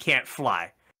lady can't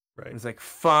fly. Right. It's like,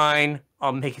 fine,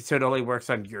 I'll make it so it only works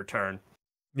on your turn.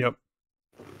 Yep.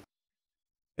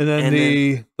 And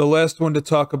then the last one to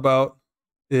talk about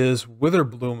is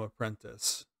Witherbloom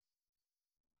Apprentice.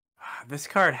 This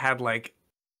card had like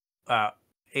a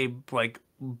like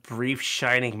brief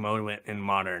shining moment in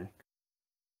Modern.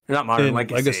 Not Modern,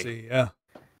 Legacy. Yeah.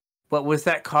 What was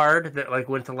that card that like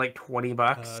went to like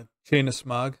 $20? Chain of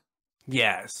Smog.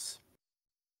 Yes.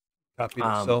 Copied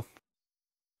itself.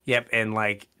 Yep, and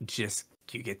like just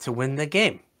you get to win the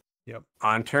game. Yep.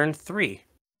 On turn 3.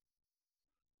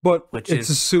 But it's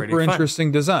a super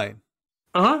interesting design.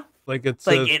 Uh-huh. Like it's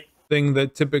a thing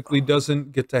that typically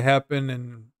doesn't get to happen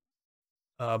in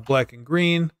black and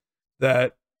green.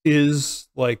 That is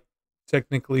like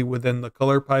technically within the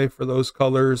color pie for those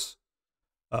colors.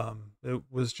 It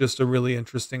was just a really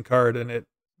interesting card, and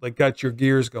like got your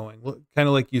gears going. Kind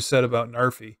of like you said about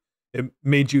Narfi. It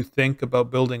made you think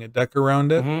about building a deck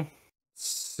around it. Mm-hmm.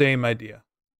 Same idea.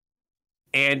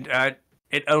 And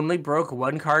it only broke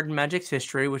one card in Magic's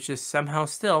history, which is somehow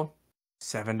still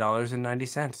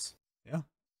 $7.90. Yeah.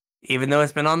 Even though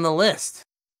it's been on the list,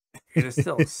 it is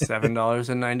still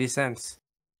 $7.90.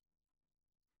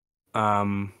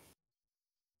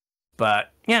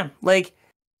 But yeah, like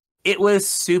it was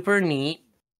super neat,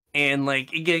 and like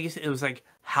it was like,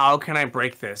 how can I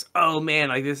break this? Oh man,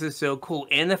 like this is so cool.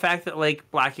 And the fact that like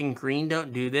black and green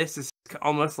don't do this is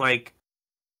almost like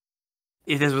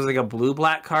if this was like a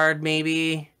blue-black card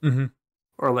maybe,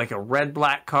 or like a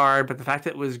red-black card, but the fact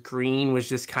that it was green was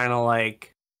just kind of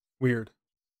like weird.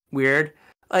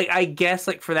 Like I guess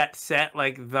like for that set,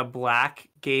 like the black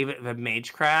gave it the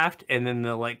Magecraft, and then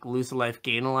the like lose a life,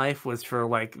 gain a life was for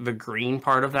like the green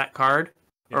part of that card,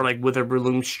 or like with a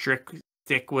Breloom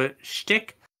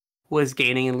stick was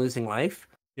gaining and losing life.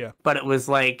 Yeah, but it was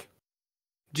like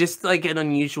just like an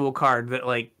unusual card that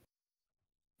like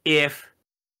if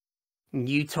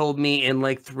you told me in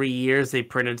like 3 years they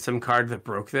printed some card that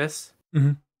broke this,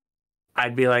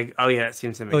 I'd be like, oh yeah, it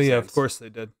seems to make sense. Oh yeah, of course they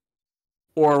did.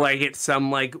 Or like it's some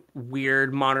like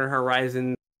weird Modern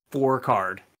Horizon 4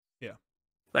 card. Yeah.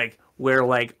 Like where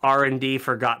like R&D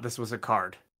forgot this was a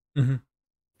card. And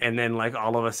then like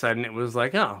all of a sudden it was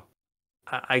like, oh,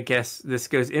 I guess this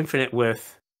goes infinite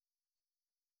with,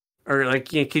 or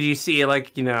like, you know, could you see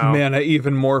like, you know, Mana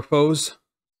even morphos.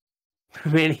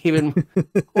 Man, even,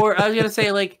 or I was gonna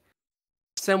say like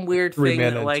some weird 3 thing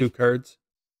mana that, and like 2 cards.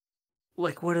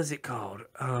 Like what is it called?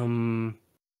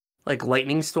 Like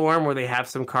Lightning Storm, where they have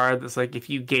some card that's like if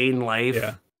you gain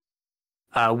life,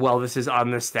 well, this is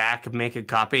on the stack, make a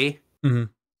copy, and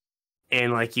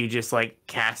like you just like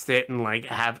cast it and like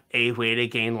have a way to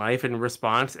gain life in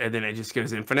response, and then it just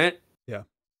goes infinite. Yeah,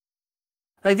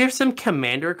 like there's some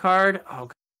commander card.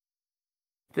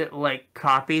 That like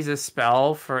copies a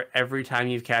spell for every time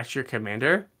you've cast your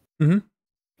commander.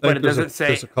 But it doesn't say.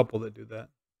 There's a couple that do that.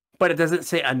 But it doesn't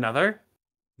say another.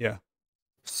 Yeah.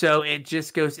 So it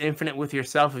just goes infinite with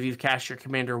yourself if you've cast your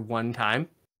commander one time.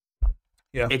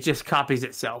 Yeah. It just copies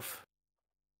itself.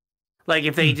 Like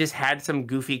if they just had some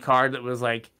goofy card that was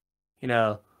like, you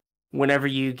know, whenever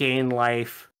you gain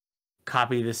life,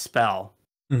 copy the spell.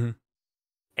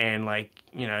 And like,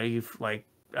 you know, you've like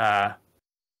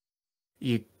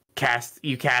you cast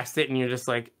it and you're just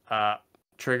like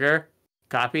trigger,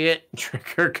 copy it,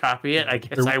 trigger, copy it. I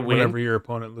guess I win. Whenever your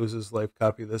opponent loses life,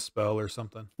 copy this spell or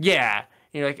something. Yeah.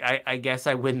 You're like, I guess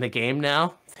I win the game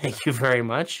now. Thank you very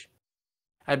much.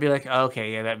 I'd be like, oh,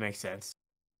 okay, yeah, that makes sense.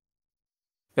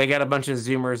 They got a bunch of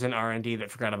Zoomers in R&D that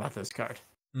forgot about this card.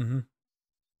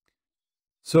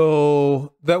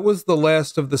 So that was the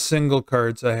last of the single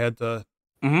cards I had to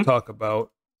talk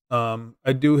about.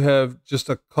 I do have just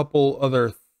a couple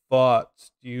other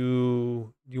thoughts. Do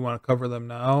you want to cover them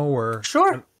now, or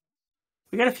sure?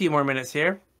 We got a few more minutes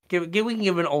here. We can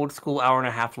give an old school hour and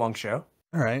a half long show.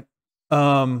 All right.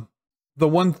 The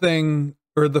one thing,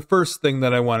 or the first thing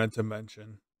that I wanted to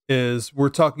mention is we're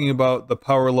talking about the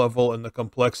power level and the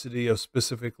complexity of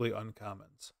specifically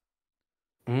uncommons.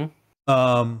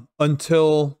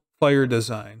 Until Fire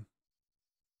Design,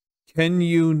 can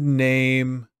you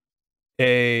name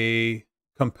a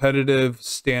competitive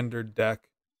standard deck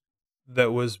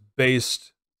that was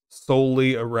based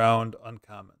solely around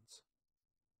uncommons?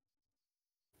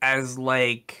 As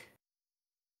like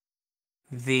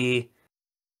the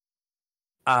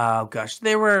oh gosh,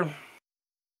 they were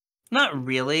not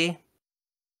really.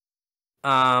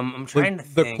 I'm trying to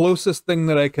think. The closest thing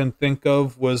that I can think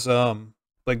of was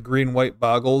like green white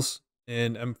boggles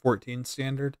in M14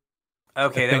 standard.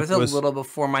 Okay, that was a little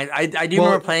before mine. I do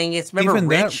remember playing it. Remember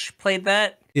Rich played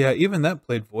that? Yeah, even that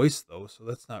played voice though, so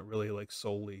that's not really like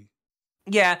solely.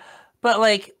 Yeah, but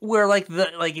like where like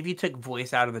if you took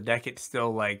voice out of the deck, it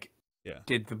still like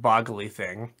did the boggly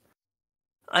thing.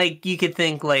 Like you could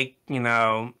think like, you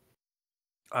know,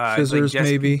 scissors like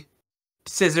maybe.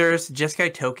 Scissors,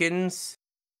 Jeskai tokens.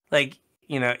 Like,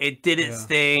 you know, it did its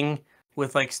thing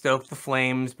with like Stoke the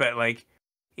Flames, but like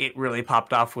it really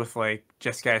popped off with like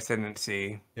Jeskai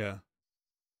Ascendancy. Yeah.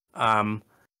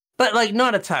 But like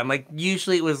not a ton. Like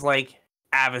usually it was like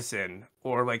Avacyn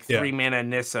or like 3 mana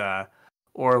Nissa,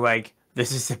 or like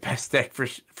this is the best deck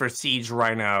for Siege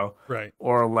Rhino. Right.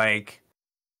 Or like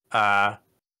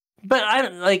but I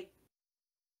don't like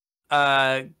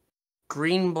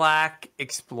green black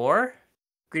explore,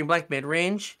 green black mid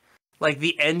range. Like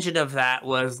the engine of that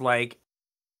was like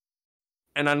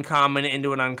an uncommon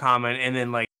into an uncommon, and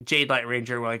then like Jade Light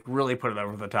Ranger like really put it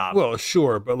over the top. Well,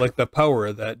 sure, but like the power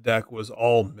of that deck was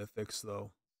all mythics though.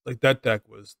 Like that deck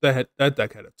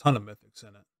had a ton of mythics in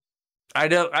it. I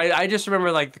don't. I just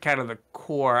remember like the kind of the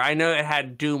core. I know it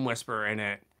had Doom Whisper in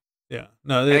it. Yeah,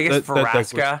 no, And I guess that deck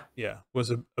Vraska. was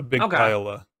a big Okay. pile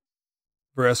of.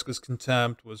 Vraska's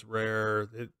Contempt was rare.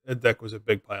 That deck was a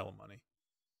big pile of money.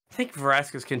 I think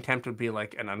Vraska's Contempt would be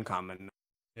like an uncommon.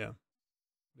 Yeah,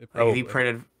 like if he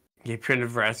printed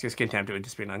Vraska's Contempt, it would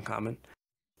just be an uncommon.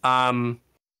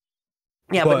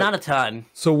 Yeah, but not a ton.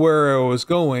 So where I was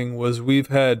going was we've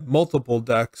had multiple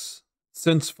decks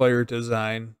since Fire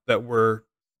Design that were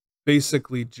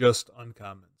basically just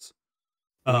uncommons.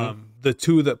 The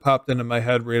two that popped into my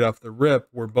head right off the rip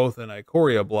were both an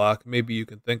Ikoria block. Maybe you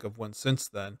can think of one since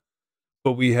then.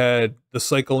 But we had the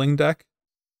Cycling deck.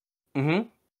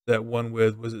 That one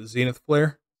with, was it Zenith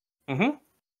Flare?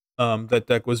 That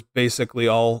deck was basically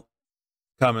all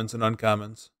commons and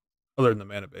uncommons, other than the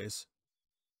mana base.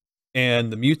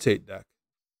 And the Mutate deck.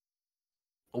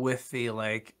 With the,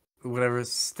 like, whatever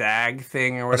stag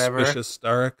thing or whatever. Auspicious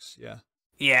Starix, yeah.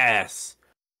 Yes.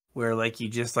 Where, like, you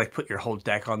just, like, put your whole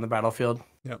deck on the battlefield.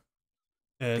 Yep.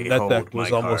 And that deck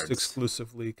was almost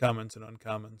exclusively commons and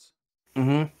uncommons.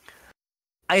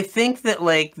 I think that,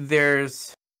 like,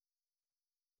 there's...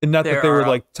 And not that they were,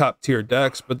 like, top-tier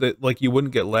decks, but that, like, you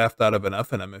wouldn't get laughed out of an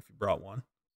FNM if you brought one.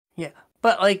 Yeah.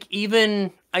 But, like,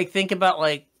 even... I think about,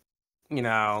 like, you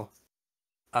know...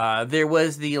 there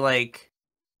was the, like...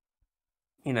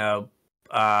 You know...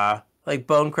 like,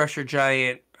 Bone Crusher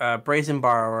Giant, Brazen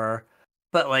Borrower...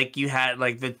 But, like, you had,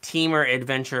 like, the Teamer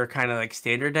Adventure kind of, like,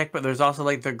 standard deck, but there's also,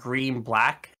 like, the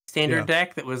green-black standard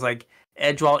deck that was, like,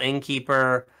 Edgewall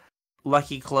Innkeeper,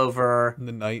 Lucky Clover... And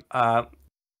the Knight.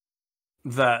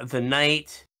 The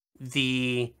Knight,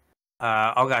 the...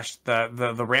 oh, gosh,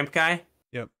 the Ramp guy?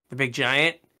 Yep. The big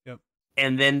giant? Yep.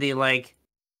 And then the, like,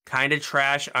 kind of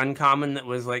trash uncommon that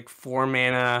was, like, 4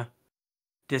 mana,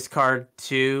 discard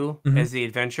 2 as the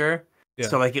adventure. Yeah.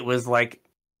 So, like, it was, like...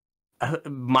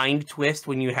 Mind Twist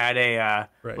when you had a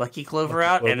Lucky Clover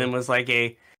out, and then was like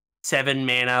a 7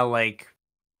 mana like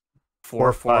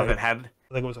 4/4 that had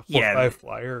I think it was a 4/5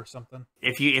 flyer or something.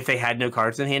 If they had no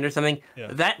cards in hand or something,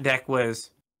 that deck was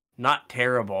not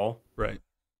terrible, right?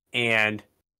 And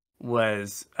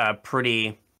was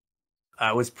pretty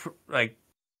like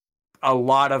a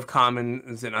lot of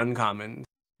commons and uncommons,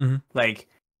 like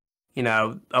you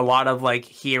know a lot of like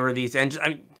here are these engines. I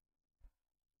mean,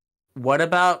 what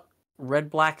about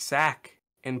Red Black Sack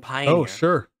and Pioneer? Oh,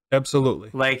 sure. Absolutely.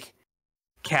 Like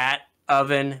Cat,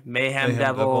 Oven, Mayhem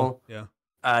Devil,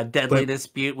 Deadly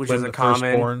Dispute, which is a common.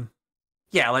 Firstborn.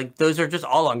 Yeah, like those are just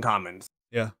all uncommons.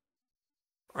 Yeah.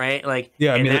 Right? Like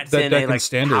yeah, I mean that deck in like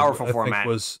standard powerful I format think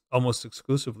was almost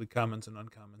exclusively commons and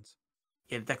uncommons.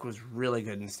 Yeah, the deck was really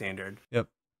good in standard. Yep.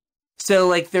 So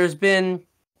like there's been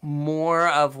more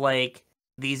of like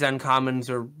these uncommons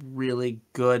are really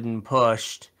good and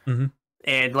pushed.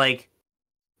 And like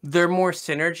they're more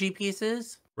synergy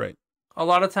pieces, right? A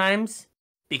lot of times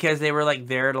because they were like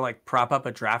there to like prop up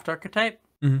a draft archetype,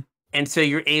 and so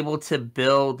you're able to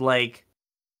build like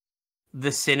the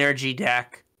synergy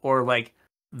deck or like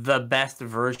the best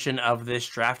version of this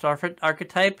draft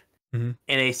archetype in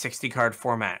a 60 card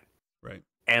format, right?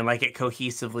 And like it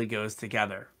cohesively goes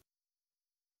together.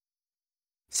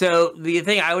 So the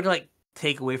thing I would like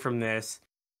take away from this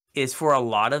is for a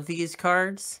lot of these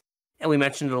cards, and we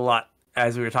mentioned it a lot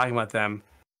as we were talking about them,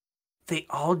 they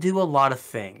all do a lot of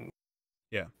things.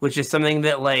 Yeah. Which is something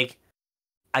that, like,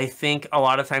 I think a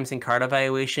lot of times in card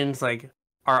evaluations, like,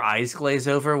 our eyes glaze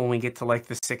over when we get to, like,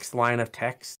 the 6th line of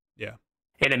text. Yeah.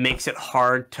 And it makes it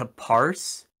hard to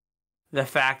parse the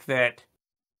fact that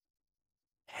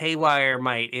Haywire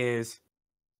Might is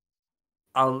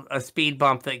a speed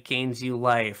bump that gains you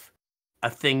life, a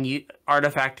thing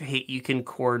artifact hate you can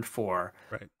cord for.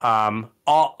 Right.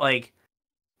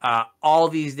 All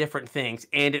these different things,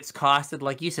 and it's costed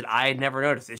like you said. I had never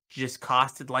noticed. It's just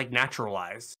costed like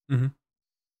Naturalize,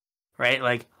 right?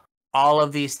 Like all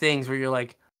of these things where you're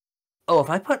like, oh,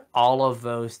 if I put all of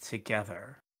those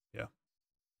together,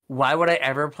 why would I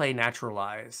ever play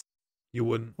Naturalize? You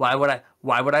wouldn't. Why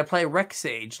would I play Rex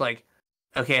Sage? Like,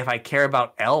 okay, if I care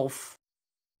about Elf,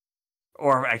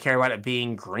 or if I care about it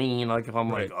being green, like if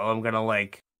I'm like, oh, I'm gonna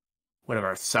like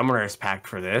whatever Summoner's Pact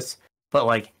for this, but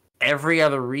like. Every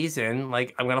other reason,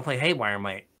 like I'm gonna play Haywire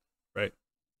Might, right?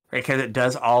 Because it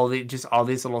does all these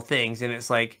little things, and it's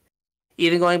like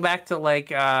even going back to like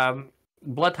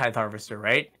Blood Tithe Harvester,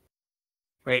 right?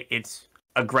 It's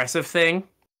aggressive thing,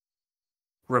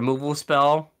 removal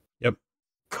spell,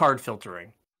 card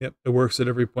filtering, it works at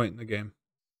every point in the game,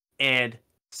 and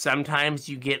sometimes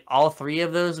you get all 3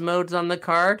 of those modes on the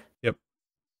card.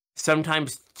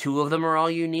 Sometimes 2 of them are all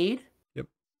you need.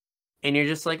 and you're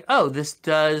just like, oh, this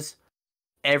does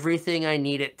everything I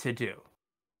need it to do.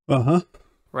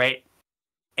 Right?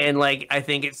 And like I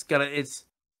think it's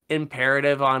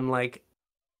imperative on like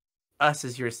us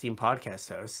as your esteemed podcast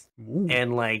hosts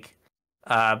and like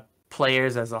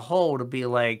players as a whole to be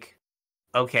like,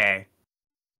 okay,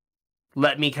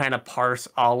 let me kind of parse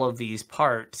all of these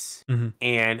parts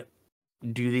and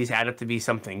do these add up to be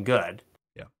something good.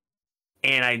 Yeah.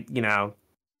 And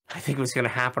I think what's going to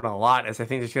happen a lot is I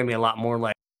think there's going to be a lot more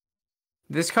like,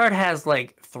 this card has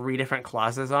like 3 different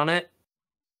clauses on it.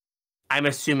 I'm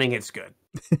assuming it's good.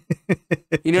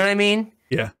 You know what I mean?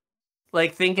 Yeah.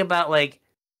 Like, think about like,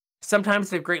 sometimes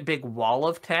the great big wall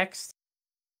of text,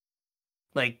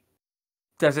 like,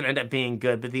 doesn't end up being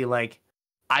good, but like,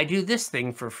 I do this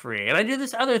thing for free, and I do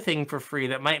this other thing for free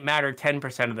that might matter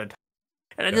 10% of the time.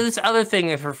 And I do this other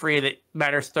thing for free that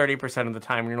matters 30% of the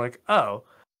time. And you're like, oh,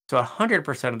 so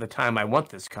 100% of the time I want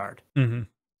this card. And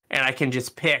I can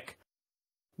just pick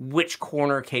which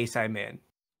corner case I'm in.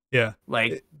 Yeah.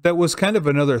 Like, that was kind of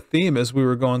another theme as we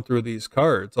were going through these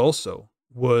cards also,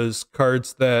 was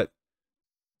cards that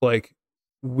like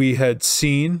we had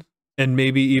seen and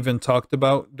maybe even talked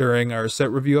about during our set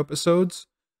review episodes,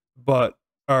 but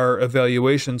our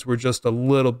evaluations were just a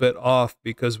little bit off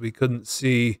because we couldn't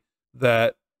see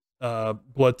that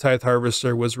Blood Tithe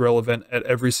Harvester was relevant at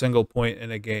every single point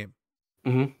in a game,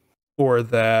 or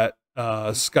that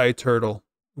Sky Turtle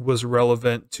was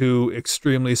relevant to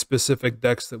extremely specific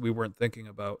decks that we weren't thinking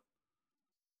about.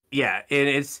 Yeah, and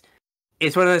it's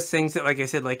one of those things that, like I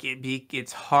said, like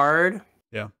it's hard.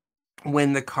 Yeah.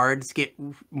 When the cards get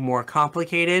more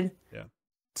complicated. Yeah.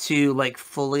 To like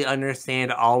fully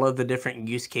understand all of the different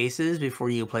use cases before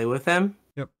you play with them.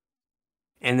 Yep.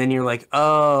 And then you're like,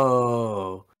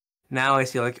 oh, now I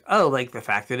see like, oh, like the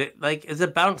fact that it like is a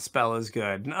bounce spell is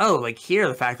good. And oh, like here,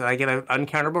 the fact that I get an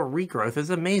uncounterable regrowth is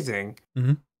amazing.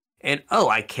 And oh,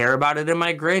 I care about it in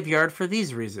my graveyard for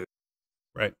these reasons.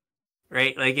 Right.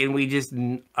 Right. Like, and we just,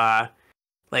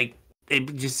 like,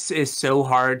 it just is so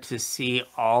hard to see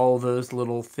all those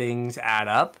little things add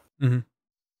up.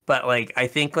 But like, I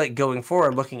think like going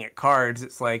forward, looking at cards,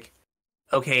 it's like,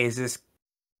 okay,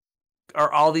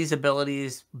 are all these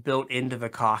abilities built into the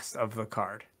cost of the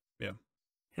card? Yeah.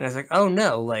 And I was like, oh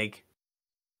no, like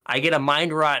I get a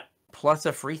Mind Rot plus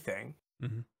a free thing.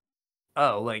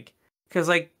 Oh, like, because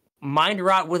like Mind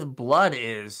Rot with blood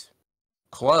is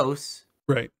close.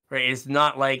 Right. It's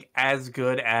not like as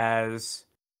good as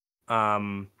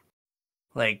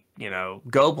like,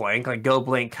 Go Blank. Like Go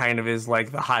Blank kind of is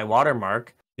like the high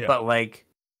watermark. Yeah. But like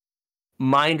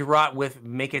Mind Rot with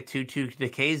make a 2/2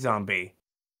 decay zombie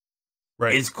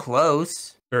is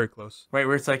close. Very close. Right,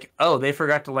 where it's like, oh, they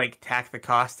forgot to like tack the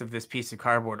cost of this piece of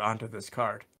cardboard onto this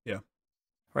card. Yeah.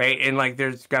 Right? And like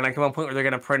there's gonna come a point where they're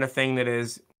gonna print a thing that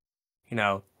is,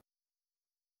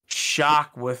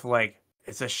 shock with like,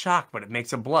 it's a shock, but it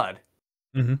makes a blood.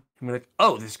 And we're like,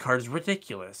 oh, this card's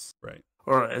ridiculous. Right.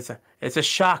 Or it's a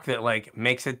shock that like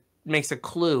makes a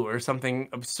clue or something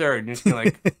absurd. And just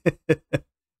like, it's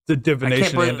a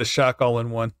divination and a shock all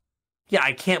in one. Yeah,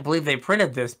 I can't believe they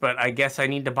printed this, but I guess I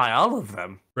need to buy all of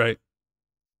them. Right.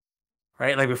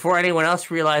 Right? Like before anyone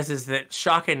else realizes that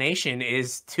Shockination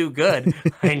is too good,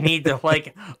 I need to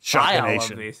like buy all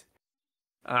of these.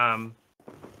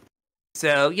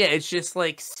 So yeah, it's just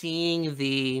like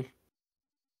being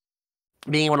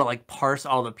able to like parse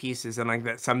all the pieces, and like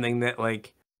that's something that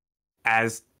like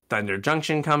as Thunder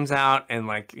Junction comes out and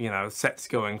like, sets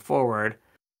going forward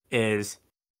is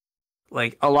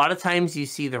like a lot of times you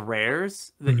see the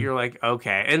rares that you're like,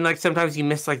 okay. And like sometimes you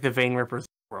miss like the Vein Rippers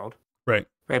world. Right.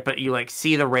 Right. But you like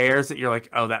see the rares that you're like,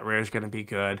 oh, that rare is going to be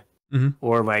good.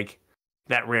 Or like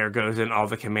that rare goes in all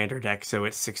the commander decks, so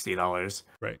it's $60.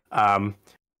 Right.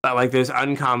 But like those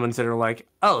uncommons that are like,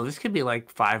 oh, this could be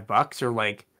like $5, or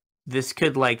like this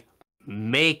could like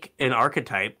make an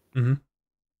archetype.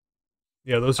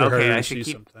 Yeah, those are harder to see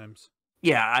sometimes.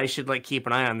 Yeah, I should like keep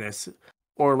an eye on this.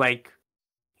 Or like,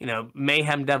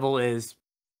 Mayhem Devil is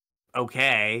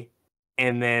okay,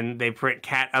 and then they print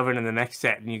Cat Oven in the next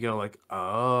set, and you go like,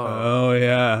 oh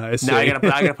yeah, I see. Now I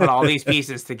gotta put all these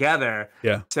pieces together.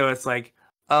 Yeah. So it's like,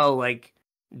 oh, like,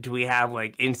 do we have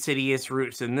like Insidious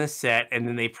Roots in this set, and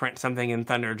then they print something in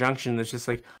Thunder Junction that's just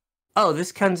like, oh,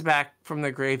 this comes back from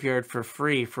the graveyard for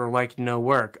free for like no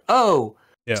work. Oh,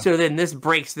 yeah. So then this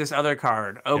breaks this other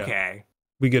card. Okay. Yeah.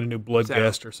 We get a new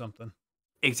Bloodghast or something.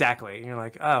 Exactly. And you're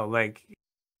like, oh, like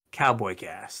Cowboy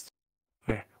Ghast.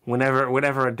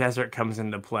 Whenever a desert comes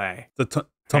into play. The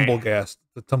Tumbleghast.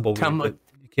 The tumbleweed that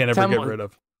you can't ever get rid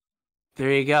of.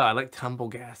 There you go. I like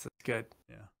Tumbleghast. That's good.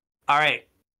 Yeah. All right.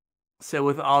 So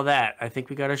with all that, I think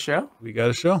we got a show. We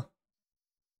got a show.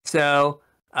 So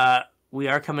we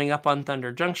are coming up on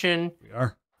Thunder Junction. We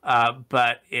are.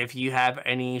 But if you have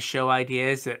any show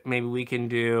ideas that maybe we can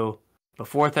do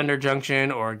before Thunder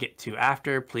Junction or get to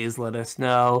after, please let us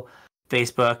know.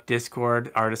 Facebook,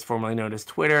 Discord, artist formerly known as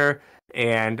Twitter,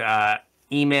 and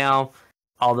email.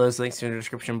 All those links in the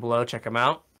description below. Check them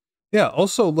out. Yeah,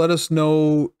 also let us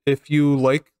know if you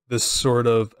like this sort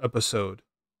of episode.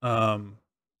 I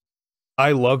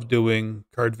love doing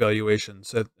card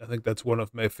valuations. I think that's one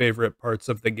of my favorite parts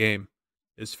of the game,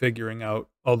 is figuring out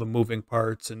all the moving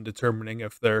parts and determining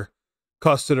if they're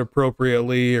costed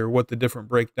appropriately or what the different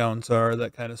breakdowns are,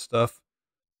 that kind of stuff.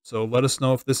 So let us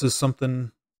know if this is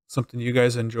something you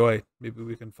guys enjoy. Maybe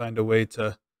we can find a way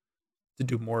to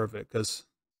do more of it, because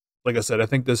like I said, I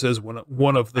think this is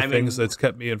one of the things that's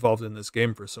kept me involved in this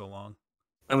game for so long.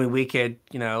 I mean, we could,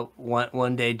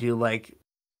 one day do like,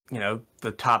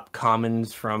 the top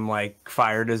commons from like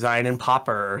Fire Design and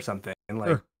Popper or something, and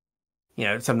like,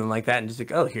 sure. Something like that, and just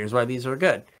like, oh, here's why these are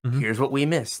good. Mm-hmm. Here's what we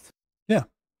missed. Yeah.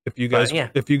 If you guys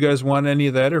want any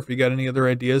of that, or if you got any other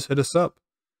ideas, hit us up.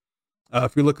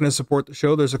 If you're looking to support the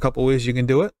show, there's a couple ways you can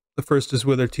do it. The first is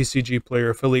with our TCG player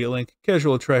affiliate link,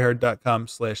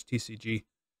 CasualTryHard.com/TCG.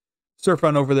 Surf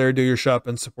on over there, do your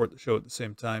shopping, support the show at the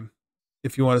same time.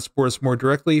 If you want to support us more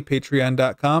directly,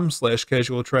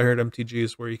 Patreon.com/CasualTryHardMTG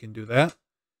is where you can do that.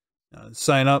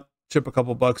 Sign up, chip a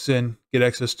couple bucks in, get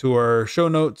access to our show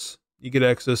notes. You get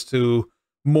access to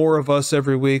more of us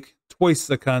every week, twice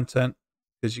the content,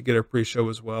 because you get our pre-show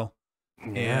as well.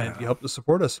 Yeah. And you help to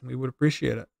support us, and we would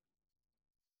appreciate it.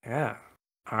 Yeah.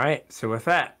 All right. So with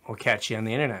that, we'll catch you on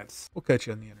the internets. We'll catch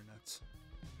you on the internet.